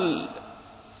هذا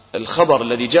الخبر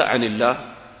الذي جاء عن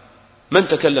الله من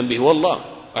تكلم به هو الله،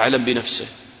 أعلم بنفسه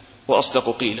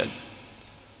وأصدق قيلا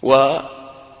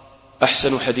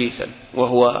وأحسن حديثا،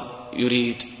 وهو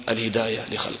يريد الهداية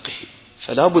لخلقه.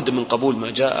 فلا بد من قبول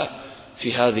ما جاء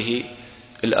في هذه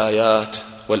الآيات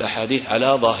والأحاديث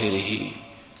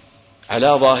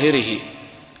على ظاهره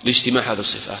لاجتماع هذه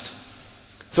الصفات.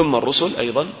 ثم الرسل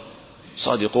أيضا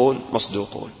صادقون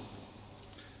مصدوقون.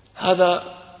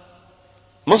 هذا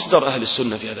مصدر أهل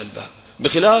السنة في هذا الباب،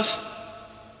 بخلاف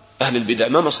أهل البدع.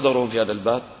 ما مصدرهم في هذا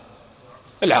الباب؟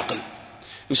 العقل.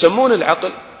 يسمون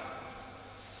العقل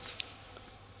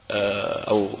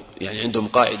أو يعني عندهم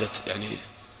قاعدة يعني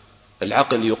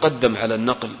العقل يقدم على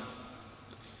النقل،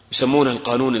 يسمونه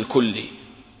القانون الكلي.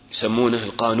 يسمونه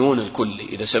القانون الكلي.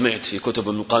 إذا سمعت في كتب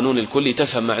من القانون الكلي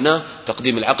تفهم معناه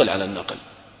تقديم العقل على النقل،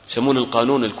 يسمونه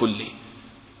القانون الكلي.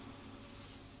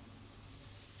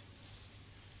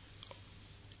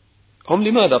 هم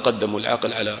لماذا قدموا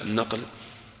العقل على النقل؟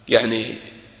 يعني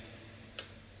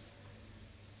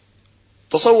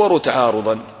تصوروا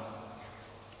تعارضا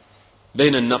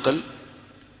بين النقل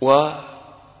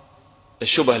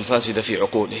والشبه الفاسدة في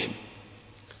عقولهم،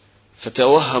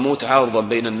 فتوهموا تعارضا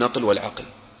بين النقل والعقل.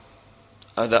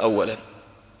 هذا أولا.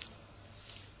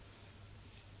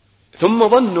 ثم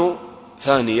ظنوا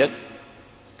ثانيا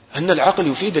أن العقل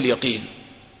يفيد اليقين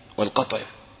والقطع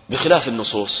بخلاف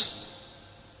النصوص.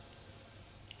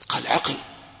 قال العقل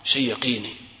شيء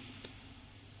يقيني،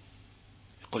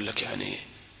 يقول لك يعني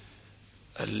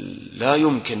لا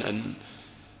يمكن أن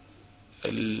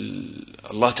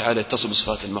الله تعالى يتصف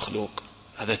بصفات المخلوق،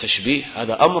 هذا تشبيه،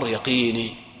 هذا أمر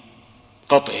يقيني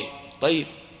قطعي. طيب،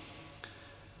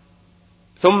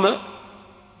 ثم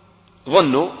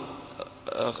ظنوا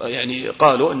يعني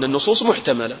قالوا أن النصوص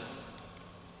محتملة.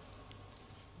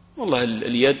 والله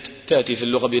اليد تأتي في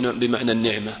اللغة بمعنى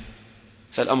النعمة،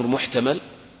 فالأمر محتمل،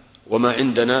 وما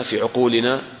عندنا في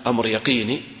عقولنا أمر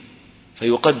يقيني،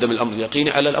 فيقدم الأمر اليقيني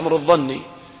على الأمر الظني،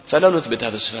 فلا نثبت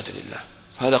هذه الصفات لله.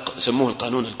 هذا سموه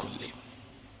القانون الكلي.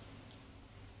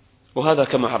 وهذا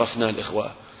كما عرفنا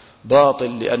الإخوة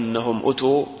باطل، لأنهم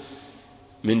أتوا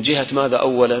من جهة ماذا؟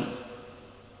 أولا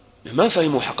ما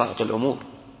فهموا حقائق الأمور.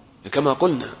 كما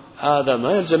قلنا هذا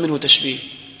ما يلزم منه تشبيه.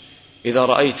 إذا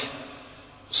رأيت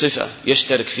صفة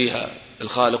يشترك فيها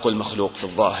الخالق والمخلوق في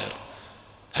الظاهر،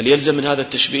 هل يلزم من هذا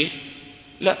التشبيه؟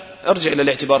 لا. ارجع إلى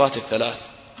الاعتبارات الثلاث.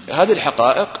 هذه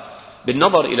الحقائق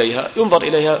بالنظر إليها ينظر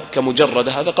إليها كمجرد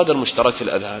هذا قدر مشترك في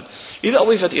الأذهان. إذا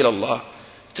أضيفت إلى الله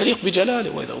تليق بجلاله،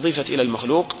 وإذا أضيفت إلى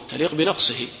المخلوق تليق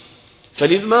بنقصه.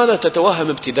 فلماذا تتوهم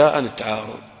ابتداء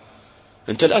التعارض؟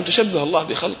 أنت الآن تشبه الله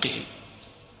بخلقه،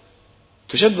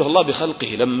 تشبه الله بخلقه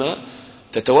لما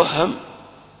تتوهم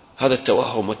هذا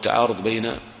التوهم والتعارض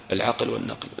بين العقل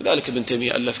والنقل. لذلك ابن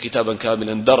تيمية ألف كتابا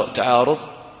كاملا درء تعارض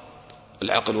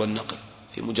العقل والنقل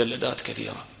في مجلدات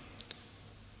كثيرة.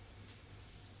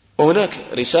 وهناك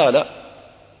رسالة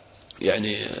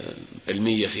يعني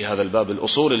علمية في هذا الباب،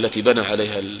 الأصول التي بنى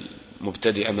عليها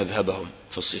المبتدعة مذهبهم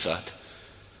في الصفات،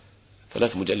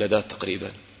 3 مجلدات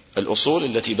تقريبا، الأصول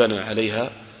التي بنى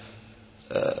عليها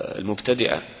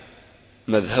المبتدعة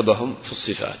مذهبهم في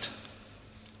الصفات،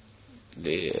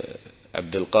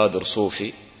 لعبد القادر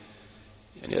صوفي،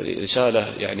 يعني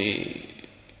رسالة يعني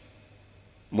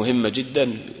مهمة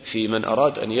جدا في من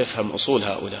أراد أن يفهم أصول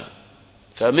هؤلاء.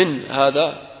 فمن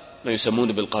هذا ما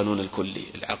يسمون بالقانون الكلي،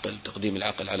 العقل، تقديم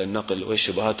العقل على النقل،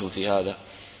 وشبهاتهم في هذا،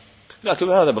 لكن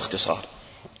هذا باختصار.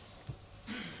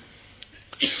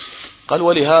 قال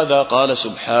ولهذا قال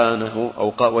سبحانه،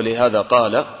 ولهذا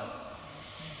قال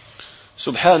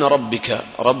سبحان ربك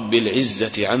رب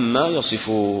العزة عما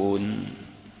يصفون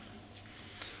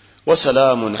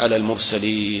وسلام على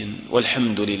المرسلين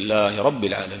والحمد لله رب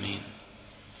العالمين.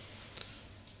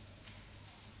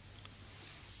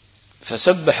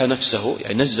 فسبح نفسه،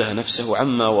 يعني نزه نفسه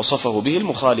عما وصفه به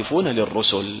المخالفون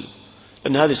للرسل،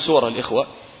 لأن هذه السورة الإخوة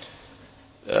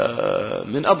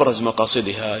من أبرز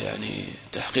مقاصدها يعني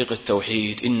تحقيق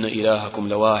التوحيد، إن إلهكم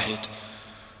لواحد،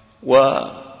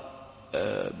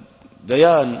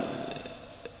 وبيان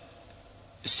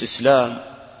استسلام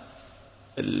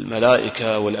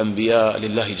الملائكة والأنبياء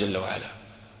لله جل وعلا.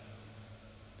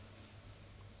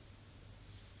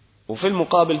 وفي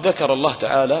المقابل ذكر الله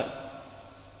تعالى،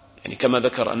 يعني كما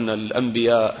ذكر أن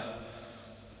الأنبياء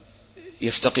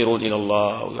يفتقرون إلى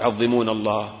الله ويعظمون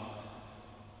الله،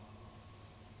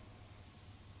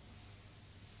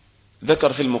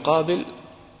 ذكر في المقابل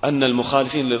أن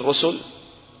المخالفين للرسل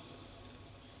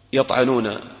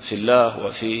يطعنون في الله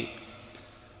وفي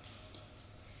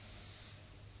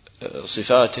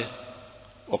صفاته،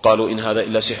 وقالوا إن هذا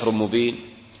إلا سحر مبين،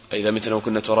 أئذا متنا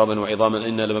وكنا ترابا وعظاما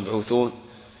إنا لمبعوثون.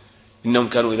 إنهم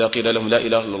كانوا إذا قيل لهم لا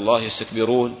إله إلا الله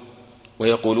يستكبرون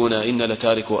ويقولون إن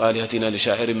لتاركوا آلهتنا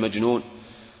لشاعر مجنون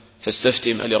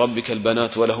فاستفتهم ألربك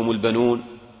البنات ولهم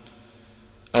البنون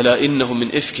ألا إنهم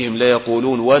من إفكهم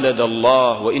ليقولون ولد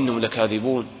الله وإنهم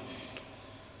لكاذبون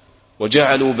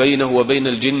وجعلوا بينه وبين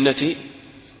الجنة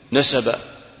نسبا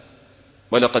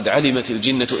ولقد علمت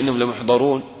الجنة إنهم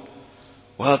لمحضرون.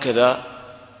 وهكذا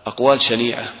أقوال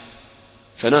شنيعة،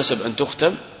 فناسب أن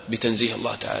تختم بتنزيه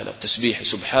الله تعالى، تسبيح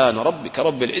سبحان ربك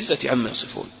رب العزة عما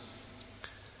يصفون.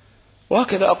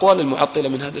 وهكذا أقوال المعطلة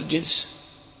من هذا الجنس،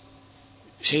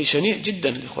 شيء شنيع جدا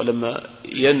الإخوة لما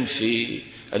ينفي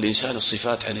الإنسان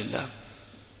الصفات عن الله،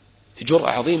 جرأة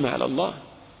عظيمة على الله.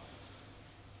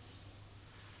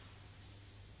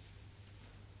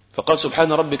 فقال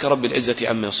سبحان ربك رب العزة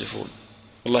عما يصفون.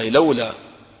 والله لولا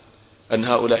أن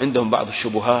هؤلاء عندهم بعض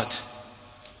الشبهات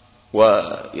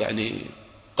ويعني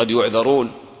قد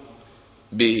يعذرون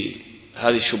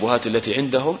بهذه الشبهات التي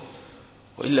عندهم،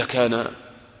 وإلا كان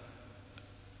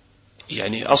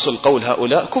يعني أصل قول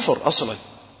هؤلاء كفر أصلا،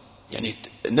 يعني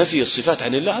نفي الصفات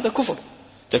عن الله هذا كفر،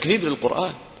 تكذيب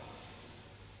للقرآن.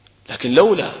 لكن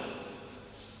لولا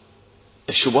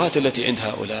الشبهات التي عند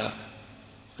هؤلاء،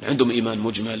 عندهم إيمان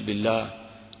مجمل بالله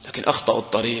لكن أخطأوا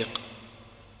الطريق،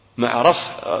 مع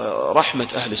رحمة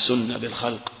أهل السنة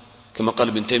بالخلق، كما قال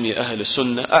ابن تيمية أهل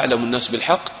السنة أعلم الناس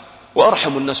بالحق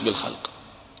وأرحم الناس بالخلق،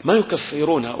 ما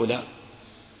يكفرون هؤلاء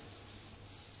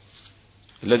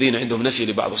الذين عندهم نفي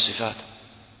لبعض الصفات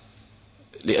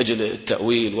لأجل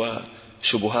التأويل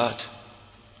وشبهات،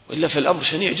 وإلا في الأمر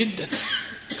شنيع جدا.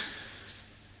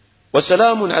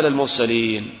 وسلام على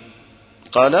المرسلين،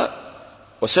 قال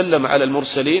وسلم على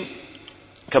المرسلين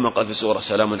كما قال في سورة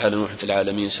سلام على نوح في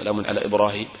العالمين، سلام على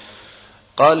إبراهيم،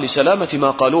 قال لسلامة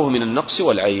ما قالوه من النقص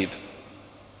والعيب،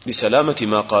 لسلامة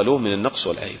ما قالوه من النقص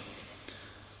والعيب.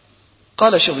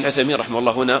 قال الشيخ ابن عثيمين رحمه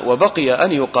الله هنا وبقي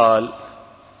أن يقال،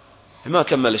 ما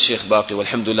كمل الشيخ باقي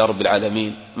والحمد لله رب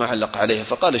العالمين ما علق عليها،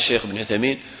 فقال الشيخ ابن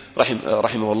عثيمين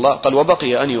رحمه الله قال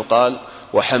وبقي أن يقال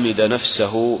وحمد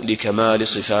نفسه لكمال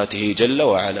صفاته جل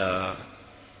وعلا،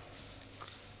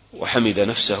 وحمد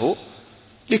نفسه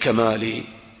لكمال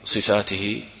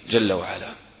صفاته جل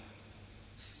وعلا.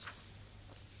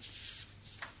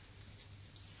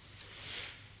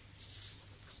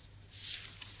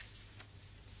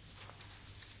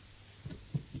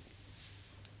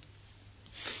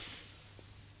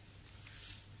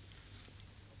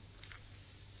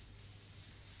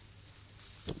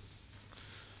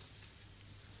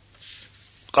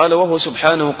 قال وهو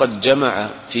سبحانه قد جمع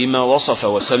فيما وصف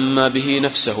وسمى به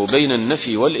نفسه بين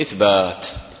النفي والإثبات،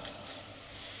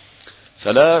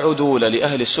 فلا عدول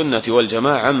لأهل السنة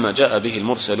والجماعة عما جاء به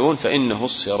المرسلون، فإنه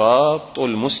الصراط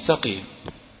المستقيم،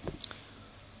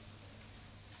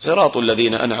 صراط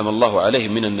الذين أنعم الله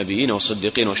عليهم من النبيين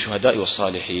والصديقين والشهداء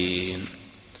والصالحين.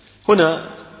 هنا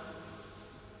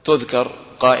تذكر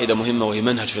قاعدة مهمة وهي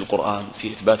منهج في القرآن في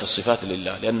إثبات الصفات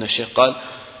لله، لأن الشيخ قال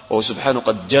وهو سبحانه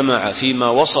قد جمع فيما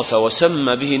وصف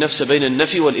وسمى به نفسه بين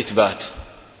النفي والإثبات.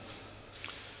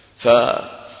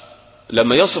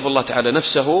 فلما يصف الله تعالى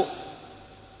نفسه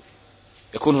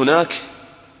يكون هناك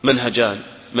منهجان،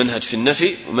 منهج في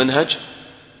النفي ومنهج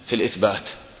في الإثبات.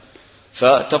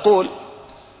 فتقول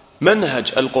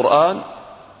منهج القرآن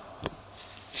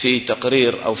في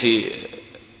تقرير أو في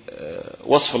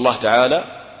وصف الله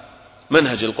تعالى،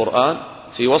 منهج القرآن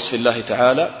في وصف الله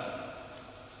تعالى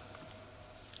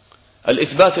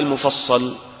الإثبات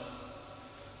المفصل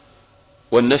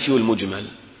والنفي المجمل.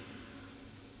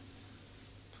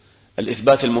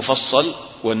 الإثبات المفصل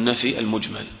والنفي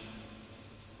المجمل.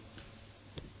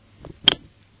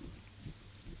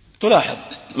 تلاحظ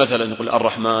مثلا يقول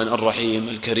الرحمن الرحيم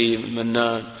الكريم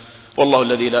المنان، والله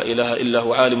الذي لا إله إلا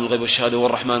هو عالم الغيب والشهادة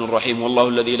والرحمن الرحيم، والله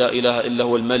الذي لا إله إلا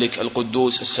هو الملك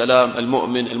القدوس السلام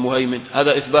المؤمن المهيمن.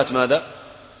 هذا إثبات ماذا؟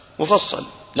 مفصل.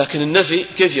 لكن النفي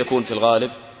كيف يكون في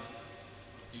الغالب؟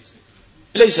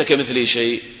 ليس كمثله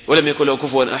شيء ولم يكن له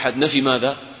كفوا أحد. نفي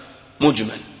ماذا؟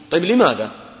 مجمل. طيب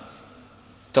لماذا؟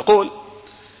 تقول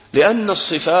لأن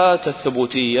الصفات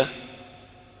الثبوتية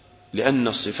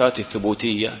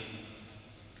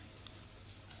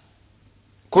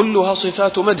كلها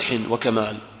صفات مدح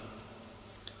وكمال.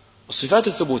 الصفات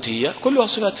الثبوتية كلها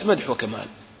صفات مدح وكمال،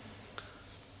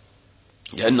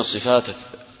 لأن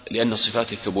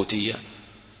الصفات الثبوتية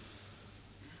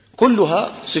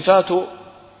كلها صفات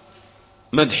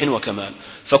مدح وكمال.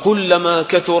 فكلما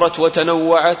كثرت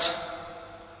وتنوعت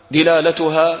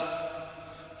دلالتها،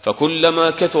 فكلما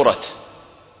كثرت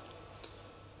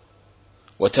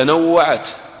وتنوعت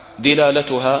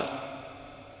دلالتها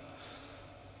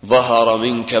ظهر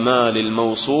من كمال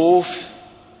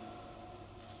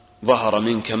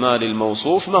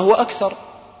الموصوف ما هو أكثر.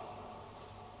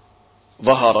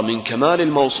 ظهر من كمال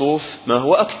الموصوف ما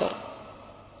هو أكثر،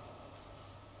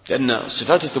 لأن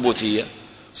الصفات الثبوتية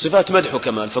صفات مدح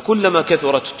وكمال، فكلما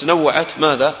كثرت وتنوعت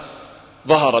ماذا؟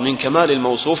 ظهر من كمال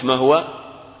الموصوف ما هو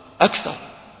أكثر.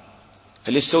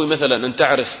 هل يستوي مثلا أن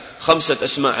تعرف 5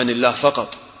 أسماء عن الله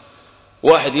فقط،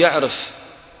 واحد يعرف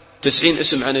 90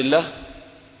 اسم عن الله؟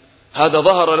 هذا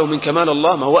ظهر له من كمال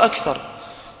الله ما هو أكثر.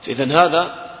 فإذن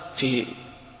هذا فيه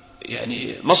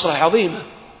يعني مصلحة عظيمة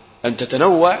أن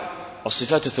تتنوع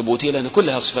الصفات الثبوتية، لأن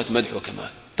كلها صفات مدح وكمال.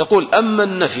 تقول أما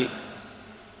النفي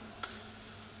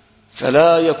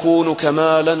فلا يكون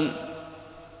كمالا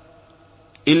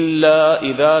إلا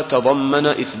إذا تضمن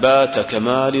إثبات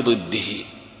كمال ضده.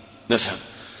 نفهم.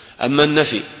 أما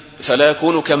النفي فلا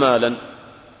يكون كمالا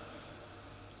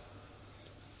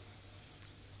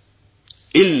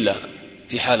إلا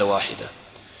في حالة واحدة،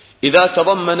 إذا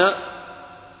تضمن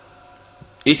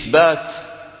إثبات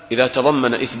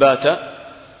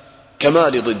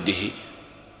كمال ضده.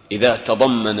 إذا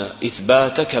تضمن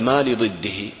إثبات كمال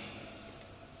ضده.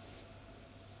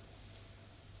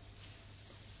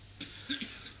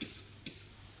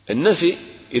 النفي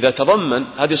إذا تضمن،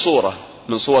 هذه صورة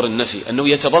من صور النفي، أنه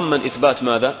يتضمن إثبات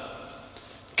ماذا؟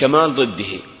 كمال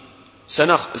ضده.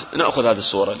 سنأخذ هذه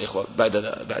الصورة الإخوة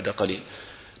بعد قليل.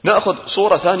 نأخذ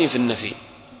صورة ثانية في النفي.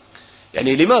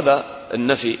 يعني لماذا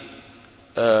النفي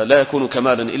لا يكون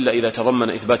كمالا إلا إذا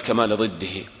تضمن إثبات كمال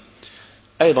ضده؟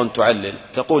 أيضا تعلل،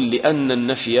 تقول لأن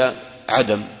النفي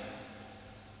عدم،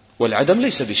 والعدم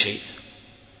ليس بشيء.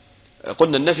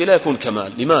 قلنا النفي لا يكون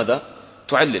كمال. لماذا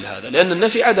تعلل هذا؟ لأن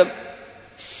النفي عدم،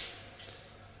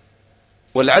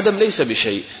 والعدم ليس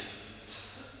بشيء،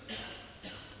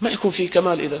 ما يكون فيه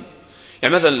كمال إذن.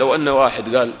 يعني مثلا لو أن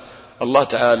واحد قال الله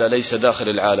تعالى ليس داخل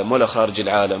العالم ولا خارج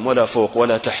العالم ولا فوق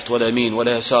ولا تحت ولا يمين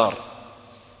ولا يسار،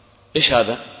 إيش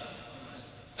هذا؟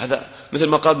 هذا مثل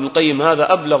ما قال ابن القيم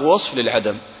هذا أبلغ وصف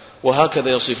للعدم،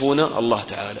 وهكذا يصفون الله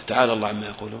تعالى. تعالى الله عما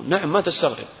يقولون. نعم، ما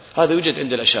تستغرب، هذا يوجد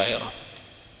عند الأشاعرة،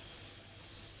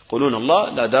 يقولون الله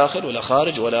لا داخل ولا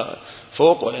خارج ولا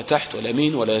فوق ولا تحت ولا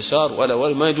يمين ولا يسار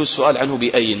ولا ما يجوز السؤال عنه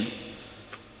بأين.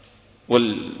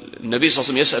 والنبي صلى الله عليه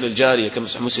وسلم يسأل الجارية كما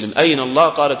في مسلم أين الله؟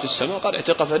 قالت في السماء. قال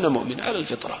اعتقها فإنه مؤمن على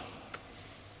الفطرة.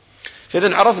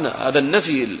 فإذا عرفنا هذا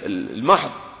النفي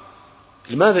المحض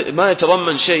ما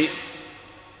يتضمن شيء،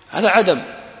 هذا عدم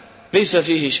ليس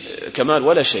فيه كمال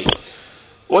ولا شيء.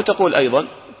 وتقول أيضا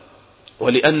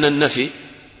ولأن النفي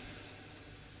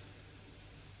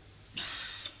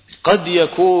قد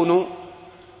يكون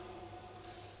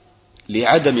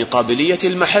لعدم قابلية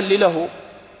المحل له.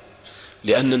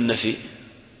 لأن النفي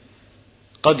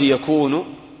قد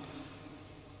يكون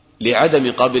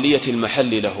لعدم قابلية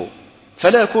المحل له،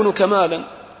 فلا يكون كمالا،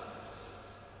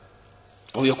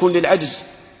 أو يكون للعجز.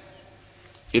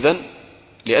 إذن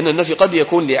لأن النفي قد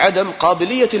يكون لعدم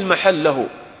قابلية المحل له،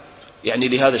 يعني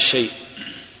لهذا الشيء،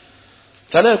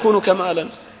 فلا يكون كمالا.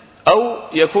 أو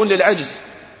يكون للعجز،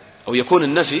 أو يكون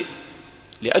النفي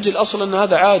لأجل أصل أن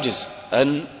هذا عاجز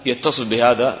أن يتصل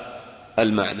بهذا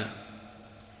المعنى،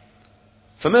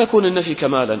 فما يكون النفي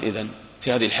كمالا إذن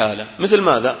في هذه الحالة. مثل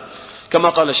ماذا؟ كما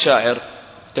قال الشاعر،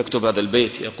 تكتب هذا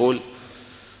البيت، يقول: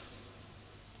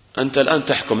 أنت الآن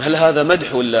تحكم هل هذا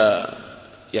مدح ولا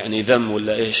يعني ذم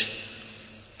ولا إيش؟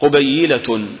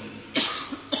 قبيلة،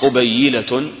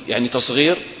 قبيلة يعني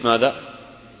تصغير ماذا؟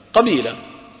 قبيلة.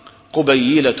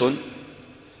 قبيلة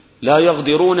لا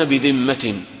يغدرون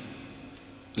بذمة،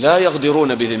 لا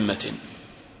يغدرون بذمة،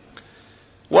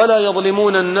 ولا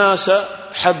يظلمون الناس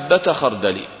حبة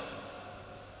خردل.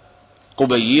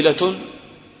 قبيلة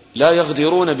لا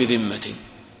يغدرون بذمة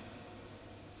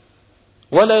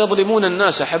ولا يظلمون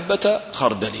الناس حبة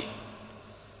خردل.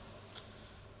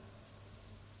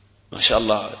 ما شاء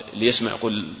الله، اللي يسمع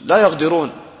يقول لا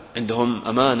يغدرون، عندهم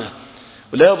أمانة،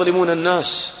 ولا يظلمون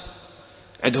الناس،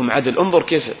 عندهم عدل. انظر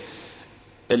كيف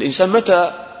الإنسان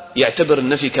متى يعتبر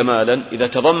النفي كمالا؟ إذا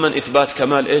تضمن إثبات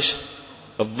كمال إيش؟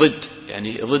 الضد،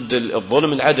 يعني ضد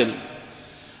الظلم العدل،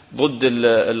 ضد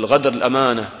الغدر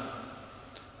الأمانة.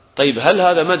 طيب هل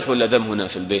هذا مدح ولا ذم هنا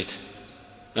في البيت؟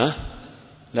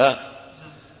 لا.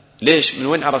 ليش؟ من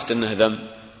وين عرفت أنه ذم؟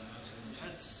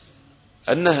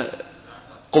 أنه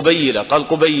قبيلة، قال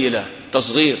قبيلة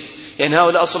تصغير، يعني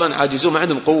هؤلاء أصلا عاجزون، ما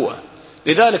عندهم قوة،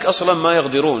 لذلك أصلا ما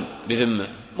يغدرون بذمة،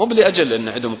 مو لأجل أن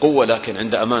عندهم قوة لكن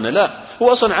عند أمانة، لا،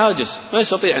 هو أصلا عاجز ما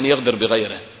يستطيع أن يغدر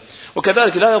بغيره.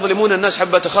 وكذلك لا يظلمون الناس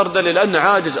حبة خردل لأنه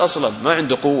عاجز أصلا ما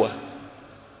عنده قوة.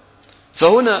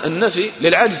 فهنا النفي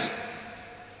للعجز.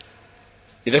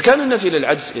 إذا كان النفي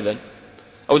للعجز إذن،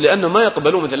 أو لأنه ما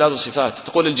يقبلون مثل هذه الصفات،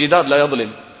 تقول الجدار لا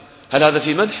يظلم، هل هذا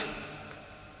في مدح؟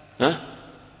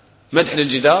 مدح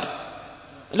للجدار؟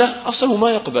 لا، أصلا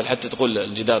ما يقبل حتى تقول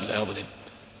الجدار لا يظلم.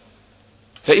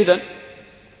 فإذا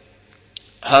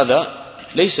هذا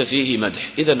ليس فيه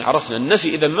مدح. إذن عرفنا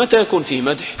النفي إذن متى يكون فيه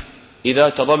مدح؟ إذا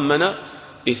تضمن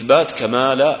إثبات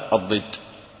كمال الضد.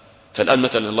 فالآن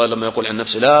مثلا الله لما يقول عن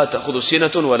نفسه لا تأخذ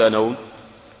سنة ولا نوم،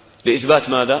 لإثبات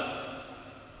ماذا؟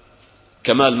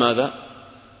 كمال ماذا؟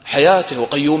 حياته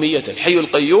وقيوميته. الحي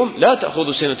القيوم لا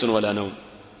تأخذ سنة ولا نوم،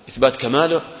 إثبات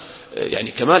كماله،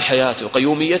 يعني كمال حياته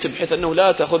وقيوميته، بحيث أنه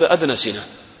لا تأخذ أدنى سنة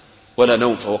ولا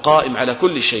نوم، فهو قائم على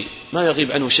كل شيء، ما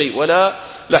يغيب عنه شيء ولا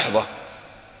لحظة.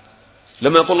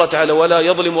 لما يقول الله تعالى ولا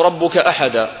يظلم ربك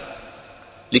أحدا،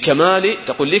 لكمال،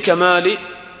 تقول لكمال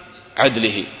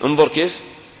عدله. انظر كيف،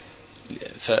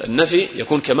 فالنفي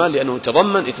يكون كمال لأنه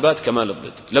تضمن إثبات كمال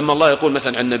الضد. لما الله يقول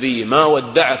مثلا عن النبي ما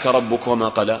ودعك ربك وما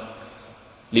قلى،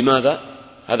 لماذا؟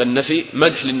 هذا النفي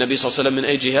مدح للنبي صلى الله عليه وسلم من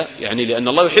أي جهة؟ يعني لأن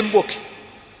الله يحبك،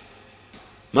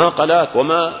 ما قلاك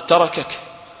وما تركك،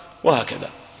 وهكذا.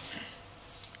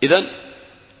 إذن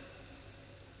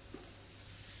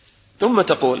ثم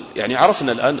تقول، يعني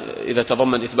عرفنا الآن إذا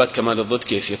تضمن إثبات كمال الضد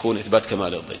كيف يكون إثبات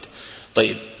كمال الضد.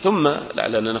 طيب، ثم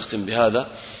لعلنا نختم بهذا،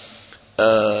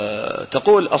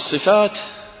 تقول الصفات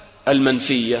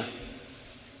المنفية،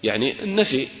 يعني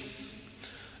النفي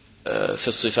في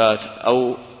الصفات،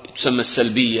 أو تسمى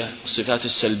السلبية، الصفات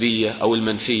السلبية أو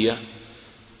المنفية،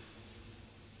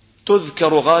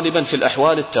 تذكر غالبا في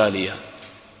الأحوال التالية.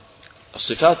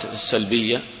 الصفات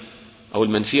السلبية أو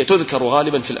المنفية تذكر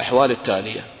غالبا في الأحوال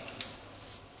التالية: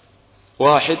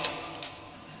 1.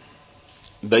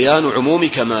 بيان عموم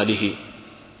كماله.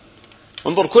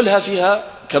 انظر كلها فيها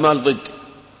كمال ضد،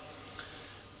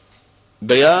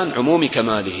 بيان عموم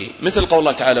كماله، مثل قول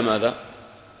الله تعالى ماذا؟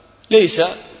 ليس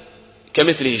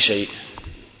كمثله شيء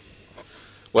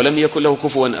ولم يكن له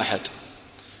كفوا أحد.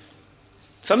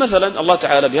 فمثلا الله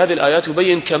تعالى بهذه الآيات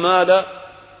يبين كمال،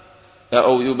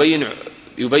 أو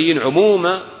يبين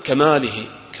عموم كماله،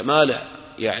 كماله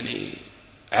يعني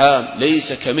عام،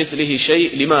 ليس كمثله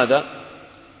شيء. لماذا؟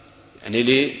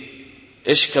 يعني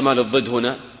إيش كمال الضد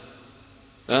هنا؟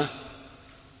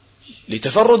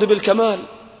 لتفرد بالكمال،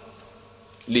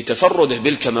 لتفرده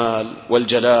بالكمال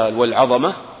والجلال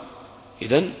والعظمة.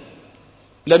 إذن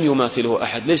لم يماثله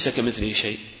أحد، ليس كمثله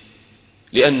شيء،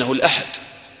 لأنه الأحد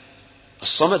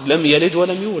الصمد، لم يلد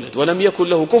ولم يولد ولم يكن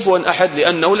له كفوا أحد،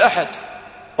 لأنه الأحد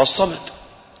الصمد.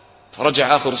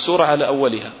 فرجع آخر السورة على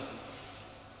أولها.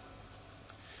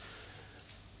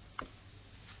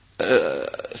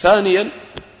 ثانيا،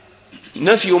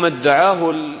 نفي ما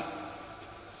ادعاه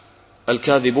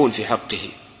الكاذبون في حقه،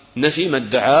 نفي ما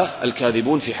ادعاه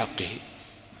الكاذبون في حقه.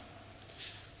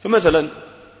 فمثلا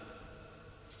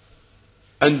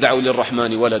أن دعوا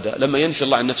للرحمن ولدا، لما ينفي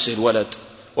الله عن نفسه الولد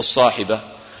والصاحبة،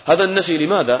 هذا النفي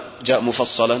لماذا جاء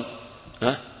مفصلا؟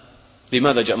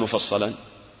 لماذا جاء مفصلا؟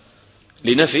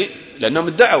 لنفي، لأنهم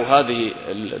ادعوا هذه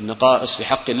النقائص في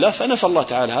حق الله، فنفى الله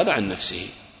تعالى هذا عن نفسه.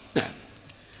 نعم.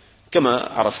 كما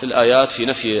عرفت الآيات في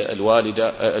نفي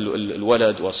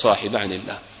الولد والصاحبة عن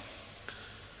الله،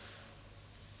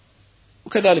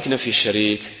 وكذلك نفي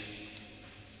الشريك،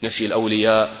 نفي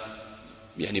الأولياء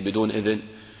يعني بدون إذن.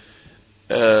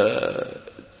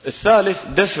 الثالث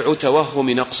دفع توهم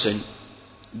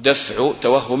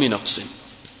نقص،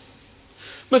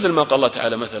 مثل ما قال الله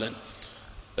تعالى مثلا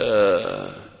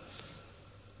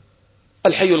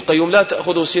الحي القيوم لا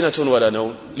تأخذه سنة ولا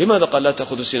نوم. لماذا قال لا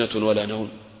تأخذه سنة ولا نوم؟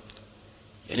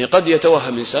 يعني قد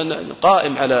يتوهم إنسان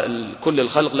قائم على كل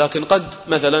الخلق، لكن قد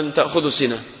مثلا تأخذ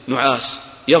سنة، نعاس،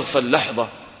 يغفل لحظة.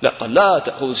 لا، قال لا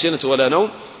تأخذ سنة ولا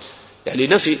نوم، يعني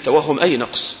نفي توهم أي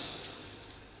نقص.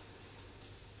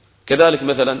 كذلك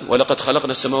مثلا ولقد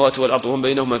خلقنا السماوات والأرض وهم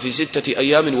بينهما في 6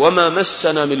 أيام وما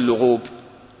مسنا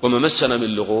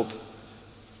من لغوب.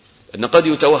 أن قد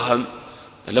يتوهم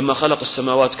لما خلق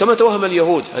السماوات كما توهم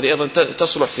اليهود، هذه أيضا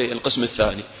تصلح في القسم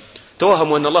الثاني،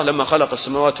 توهموا أن الله لما خلق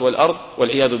السماوات والأرض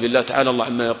والعياذ بالله تعالى الله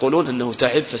عما يقولون أنه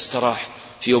تعب فاستراح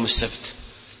في يوم السبت،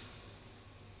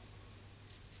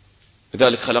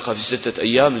 لذلك خلقها في 6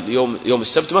 أيام. يوم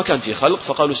السبت ما كان فيه خلق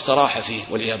فقالوا استراح فيه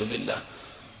والعياذ بالله،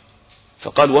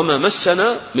 فقال وما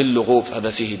مسنا من لغوب، هذا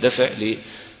فيه دفع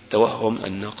لتوهم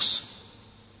النقص.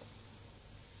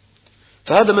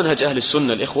 فهذا منهج أهل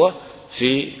السنة الإخوة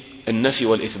في النفي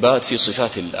والإثبات في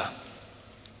صفات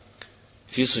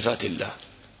الله،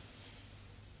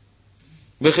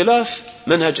 بخلاف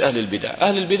منهج أهل البدع.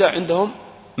 أهل البدع عندهم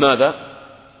ماذا؟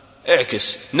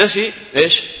 اعكس، نفي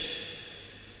إيش؟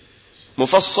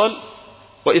 مفصل،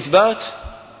 وإثبات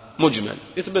مجمل.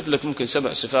 يثبت لك ممكن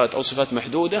 7 صفات أو صفات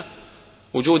محدودة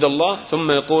وجود الله،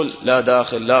 ثم يقول لا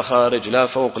داخل لا خارج لا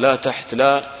فوق لا تحت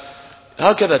لا،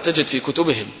 هكذا تجد في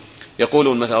كتبهم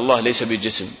يقولون مثلا الله ليس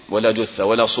بجسم ولا جثة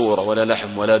ولا صورة ولا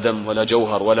لحم ولا دم ولا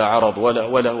جوهر ولا عرض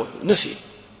ولا نفي.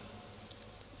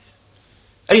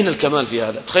 أين الكمال في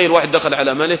هذا؟ تخيل واحد دخل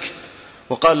على ملك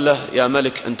وقال له يا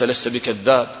ملك أنت لست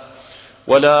بكذاب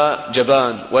ولا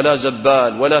جبان ولا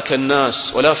زبال ولا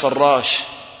كناس ولا فراش،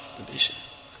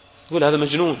 يقول هذا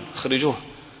مجنون اخرجوه.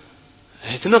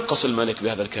 يتنقص الملك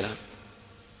بهذا الكلام.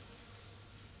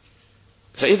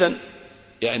 فإذا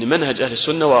يعني منهج أهل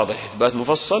السنة واضح، إثبات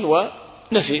مفصل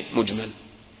ونفي مجمل.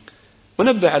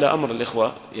 ونبه على أمر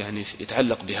الإخوة يعني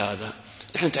يتعلق بهذا،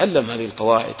 نحن نتعلم هذه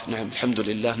القواعد، نعم الحمد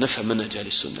لله نفهم منهج أهل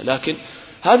السنة، لكن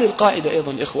هذه القاعدة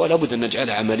أيضا إخوة لابد أن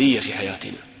نجعلها عملية في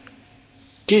حياتنا.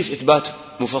 كيف إثبات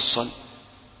مفصل؟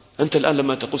 أنت الآن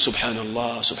لما تقول سبحان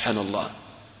الله سبحان الله،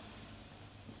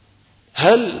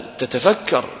 هل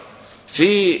تتفكر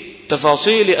في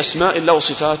تفاصيل أسماء الله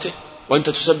وصفاته وأنت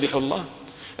تسبح الله؟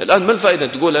 الآن ما الفائدة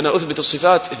تقول أنا أثبت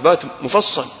الصفات إثبات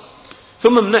مفصل،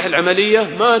 ثم من ناحية العملية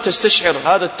ما تستشعر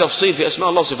هذا التفصيل في أسماء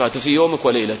الله وصفاته في يومك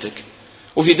وليلتك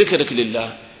وفي ذكرك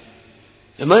لله؟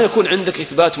 ما يكون عندك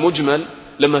إثبات مجمل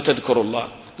لما تذكر الله،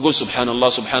 تقول سبحان الله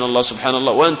سبحان الله سبحان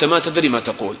الله وأنت ما تدري ما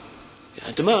تقول، يعني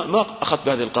أنت ما أخذت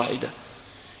بهذه القاعدة.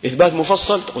 إثبات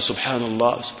مفصل تقول سبحان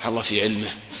الله في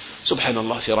علمه، سبحان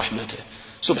الله في رحمته،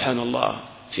 سبحان الله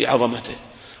في عظمته،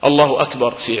 الله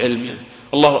أكبر في علمه،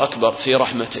 الله أكبر في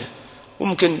رحمته.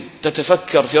 وممكن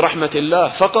تتفكر في رحمة الله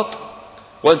فقط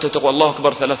وأنت تقول الله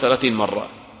أكبر 33 مرة،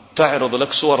 تعرض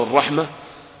لك صور الرحمة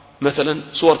مثلا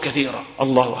صور كثيرة،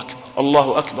 الله أكبر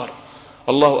الله أكبر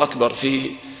الله أكبر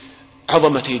في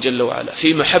عظمته جل وعلا،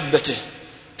 في محبته،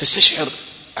 تستشعر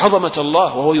عظمة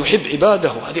الله وهو يحب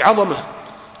عباده، هذه عظمة،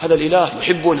 هذا الإله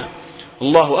يحبنا.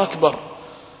 الله أكبر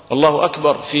الله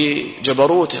أكبر في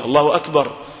جبروته، الله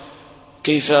أكبر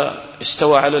كيف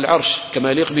استوى على العرش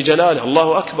كما يليق بجلاله،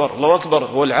 الله أكبر الله أكبر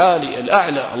هو العالي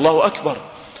الأعلى، الله أكبر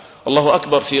الله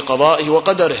أكبر في قضائه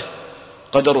وقدره،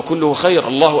 قدر كله خير،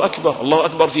 الله أكبر الله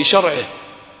أكبر في شرعه،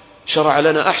 شرع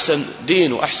لنا أحسن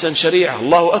دين وأحسن شريعة،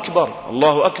 الله أكبر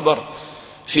الله أكبر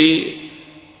في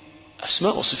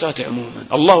أسماء وصفاته عموما،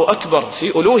 الله أكبر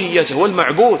في ألوهيته، هو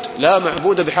المعبود لا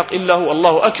معبود بحق إلا هو،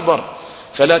 الله أكبر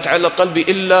فلا تعلق قلبي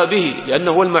إلا به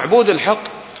لأنه هو المعبود الحق،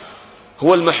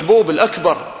 هو المحبوب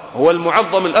الأكبر، هو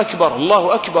المعظم الأكبر،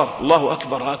 الله أكبر الله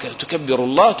أكبر. هكذا تكبر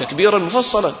الله تكبيرا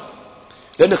مفصلا،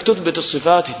 لأنك تثبت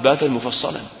الصفات إثباتا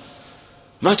مفصلا،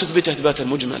 ما تثبتها إثباتا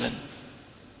مجملا.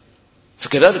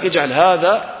 فكذلك اجعل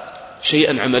هذا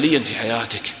شيئا عمليا في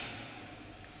حياتك.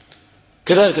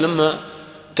 كذلك لما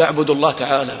تعبد الله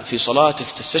تعالى في صلاتك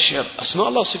تستشعر أسماء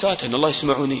الله وصفاته، إن الله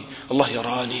يسمعني، الله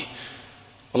يراني،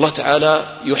 الله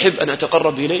تعالى يحب أن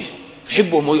أتقرب إليه،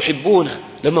 يحبهم ويحبونه.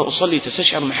 لما أصلي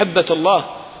تستشعر محبة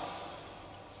الله.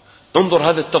 انظر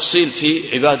هذا التفصيل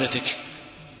في عبادتك،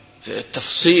 في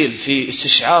التفصيل في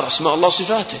استشعار أسماء الله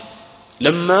وصفاته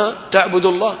لما تعبد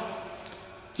الله،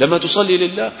 لما تصلي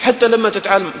لله، حتى لما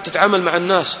تتعامل مع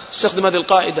الناس استخدم هذه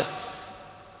القاعدة.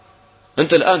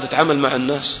 أنت الآن تتعامل مع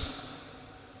الناس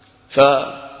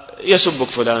فيسبك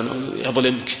فلان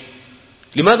ويظلمك،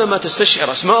 لماذا ما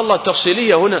تستشعر أسماء الله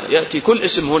التفصيلية؟ هنا يأتي كل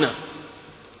اسم هنا.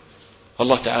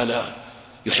 الله تعالى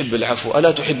يحب العفو،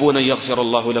 ألا تحبون أن يغفر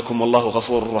الله لكم والله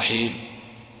غفور رحيم،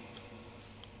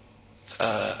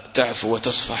 تعفو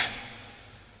وتصفح.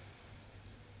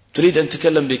 تريد أن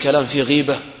تتكلم بكلام فيه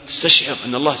غيبة، تستشعر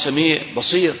أن الله سميع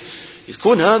بصير،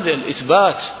 يكون هذا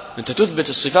الإثبات. أنت تثبت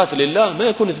الصفات لله، ما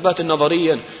يكون إثباتا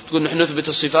نظريا، تقول نحن نثبت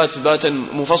الصفات إثباتا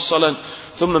مفصلا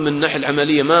ثم من الناحية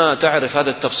العملية ما تعرف هذا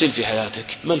التفصيل في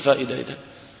حياتك، ما الفائدة إذن؟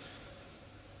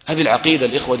 هذه العقيدة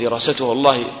الإخوة دراستها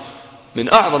والله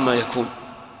من أعظم ما يكون.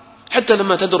 حتى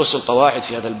لما تدرس القواعد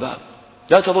في هذا الباب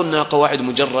لا تظنها قواعد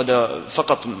مجردة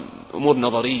فقط أمور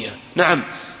نظرية،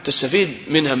 نعم تستفيد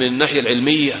منها من الناحية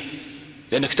العلمية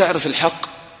لأنك تعرف الحق،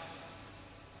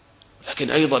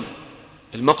 لكن أيضا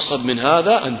المقصد من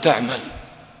هذا أن تعمل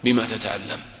بما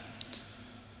تتعلم.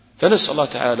 فنسأل الله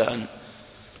تعالى أن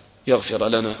يغفر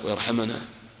لنا ويرحمنا.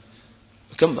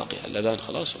 كم باقي على الأذان؟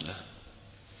 خلاص ولا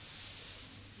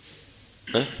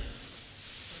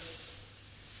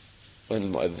وين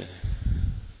المؤذن؟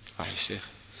 الشيخ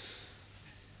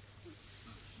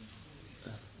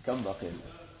كم باقي؟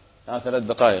 3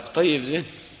 دقائق. طيب زين،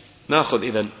 ناخذ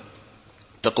إذن.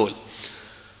 تقول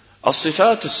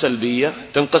الصفات السلبية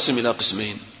تنقسم إلى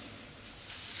قسمين.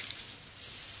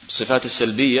 الصفات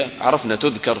السلبية عرفنا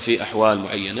تذكر في أحوال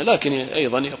معينة، لكن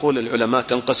أيضا يقول العلماء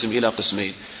تنقسم إلى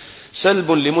قسمين: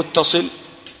 سلب لمتصل،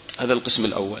 هذا القسم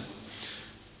الأول،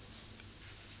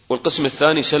 والقسم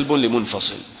الثاني سلب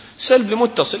لمنفصل. سلب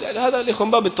لمتصل يعني هذا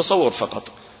لكم باب التصور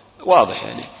فقط، واضح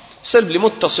يعني. سلب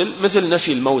لمتصل مثل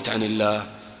نفي الموت عن الله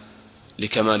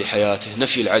لكمال حياته،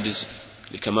 نفي العجز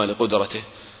لكمال قدرته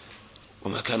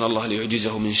وما كان الله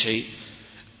ليعجزه من شيء،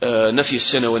 نفي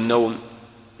السنة والنوم،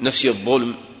 نفي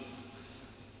الظلم،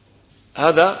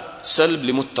 هذا سلب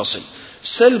لمتصل.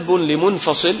 سلب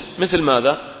لمنفصل مثل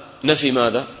ماذا؟ نفي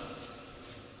ماذا؟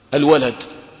 الولد،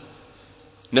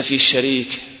 نفي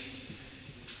الشريك،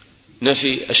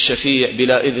 نفي الشفيع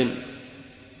بلا إذن،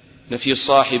 نفي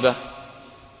الصاحبة.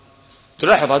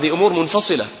 تلاحظ هذه أمور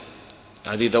منفصلة،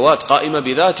 هذه ذوات قائمة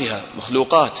بذاتها،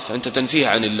 مخلوقات، فأنت تنفيها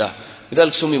عن الله،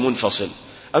 لذلك سمي منفصل.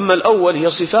 أما الأول هي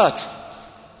صفات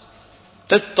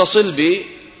تتصل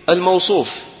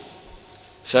بالموصوف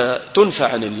فتنفى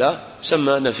عن الله،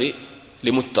 سمى نفي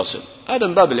لمتصل. هذا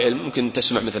من باب العلم، ممكن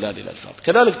تسمع مثل هذه الألفاظ.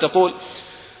 كذلك تقول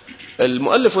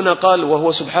المؤلف هنا قال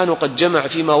وهو سبحانه قد جمع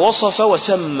فيما وصف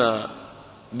وسمى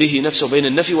به نفسه بين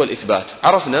النفي والإثبات.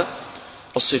 عرفنا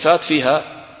الصفات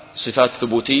فيها صفات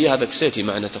ثبوتية، هذا سيأتي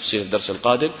معنا تفصيل الدرس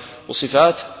القادم،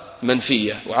 وصفات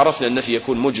منفية، وعرفنا النفي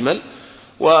يكون مجمل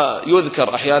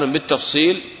ويذكر أحيانا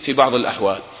بالتفصيل في بعض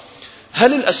الأحوال.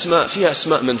 هل الأسماء فيها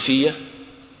أسماء منفية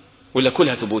ولا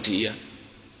كلها ثبوتية؟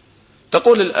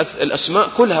 تقول الأسماء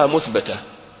كلها مثبتة،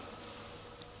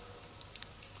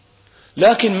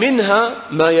 لكن منها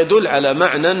ما يدل على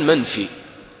معنى منفي،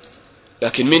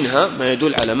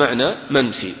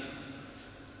 منفي.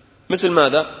 مثل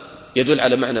ماذا يدل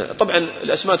على معنى؟ طبعا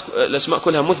الأسماء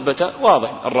كلها مثبتة،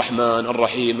 واضح، الرحمن،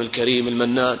 الرحيم، الكريم،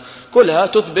 المنان، كلها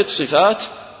تثبت صفات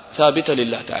ثابتة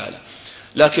لله تعالى.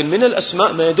 لكن من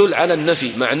الأسماء ما يدل على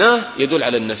النفي، معناه يدل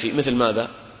على النفي. مثل ماذا؟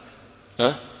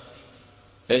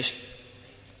 إيش؟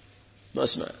 ما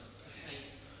أسمع.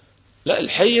 لا،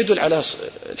 الحي يدل على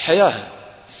الحياة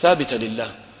الثابتة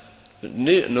لله.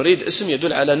 نريد اسم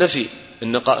يدل على نفي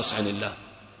النقائص عن الله.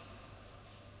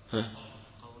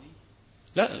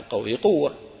 لا، القوي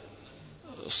قوة.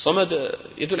 الصمد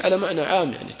يدل على معنى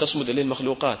عام، يعني تصمد إليه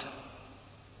المخلوقات.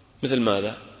 مثل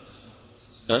ماذا؟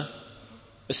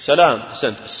 السلام.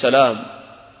 أحسنت، السلام.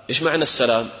 إيش معنى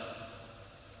السلام؟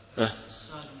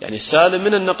 يعني السالم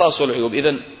من النقائص والعيوب.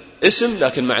 إذن اسم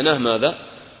لكن معناه ماذا؟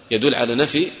 يدل على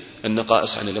نفي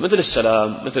النقائص عن الله. مثل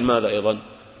السلام، مثل ماذا أيضا؟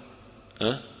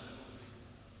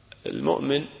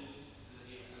 المؤمن،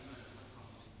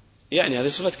 يعني هذه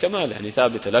صفة كمال يعني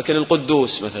ثابتة. لكن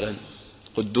القدوس مثلا،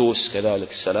 قدوس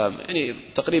كذلك السلام، يعني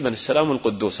تقريبا السلام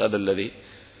والقدوس، هذا الذي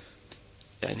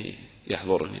يعني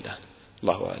يحضرني الآن،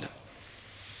 الله أعلم.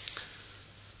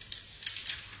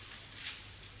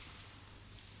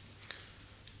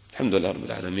 الحمد لله رب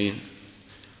العالمين.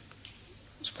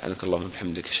 سبحانك اللهم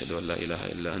وبحمدك، أشهد أن لا إله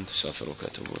إلا أنت، أستغفرك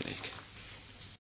وأتوب إليك.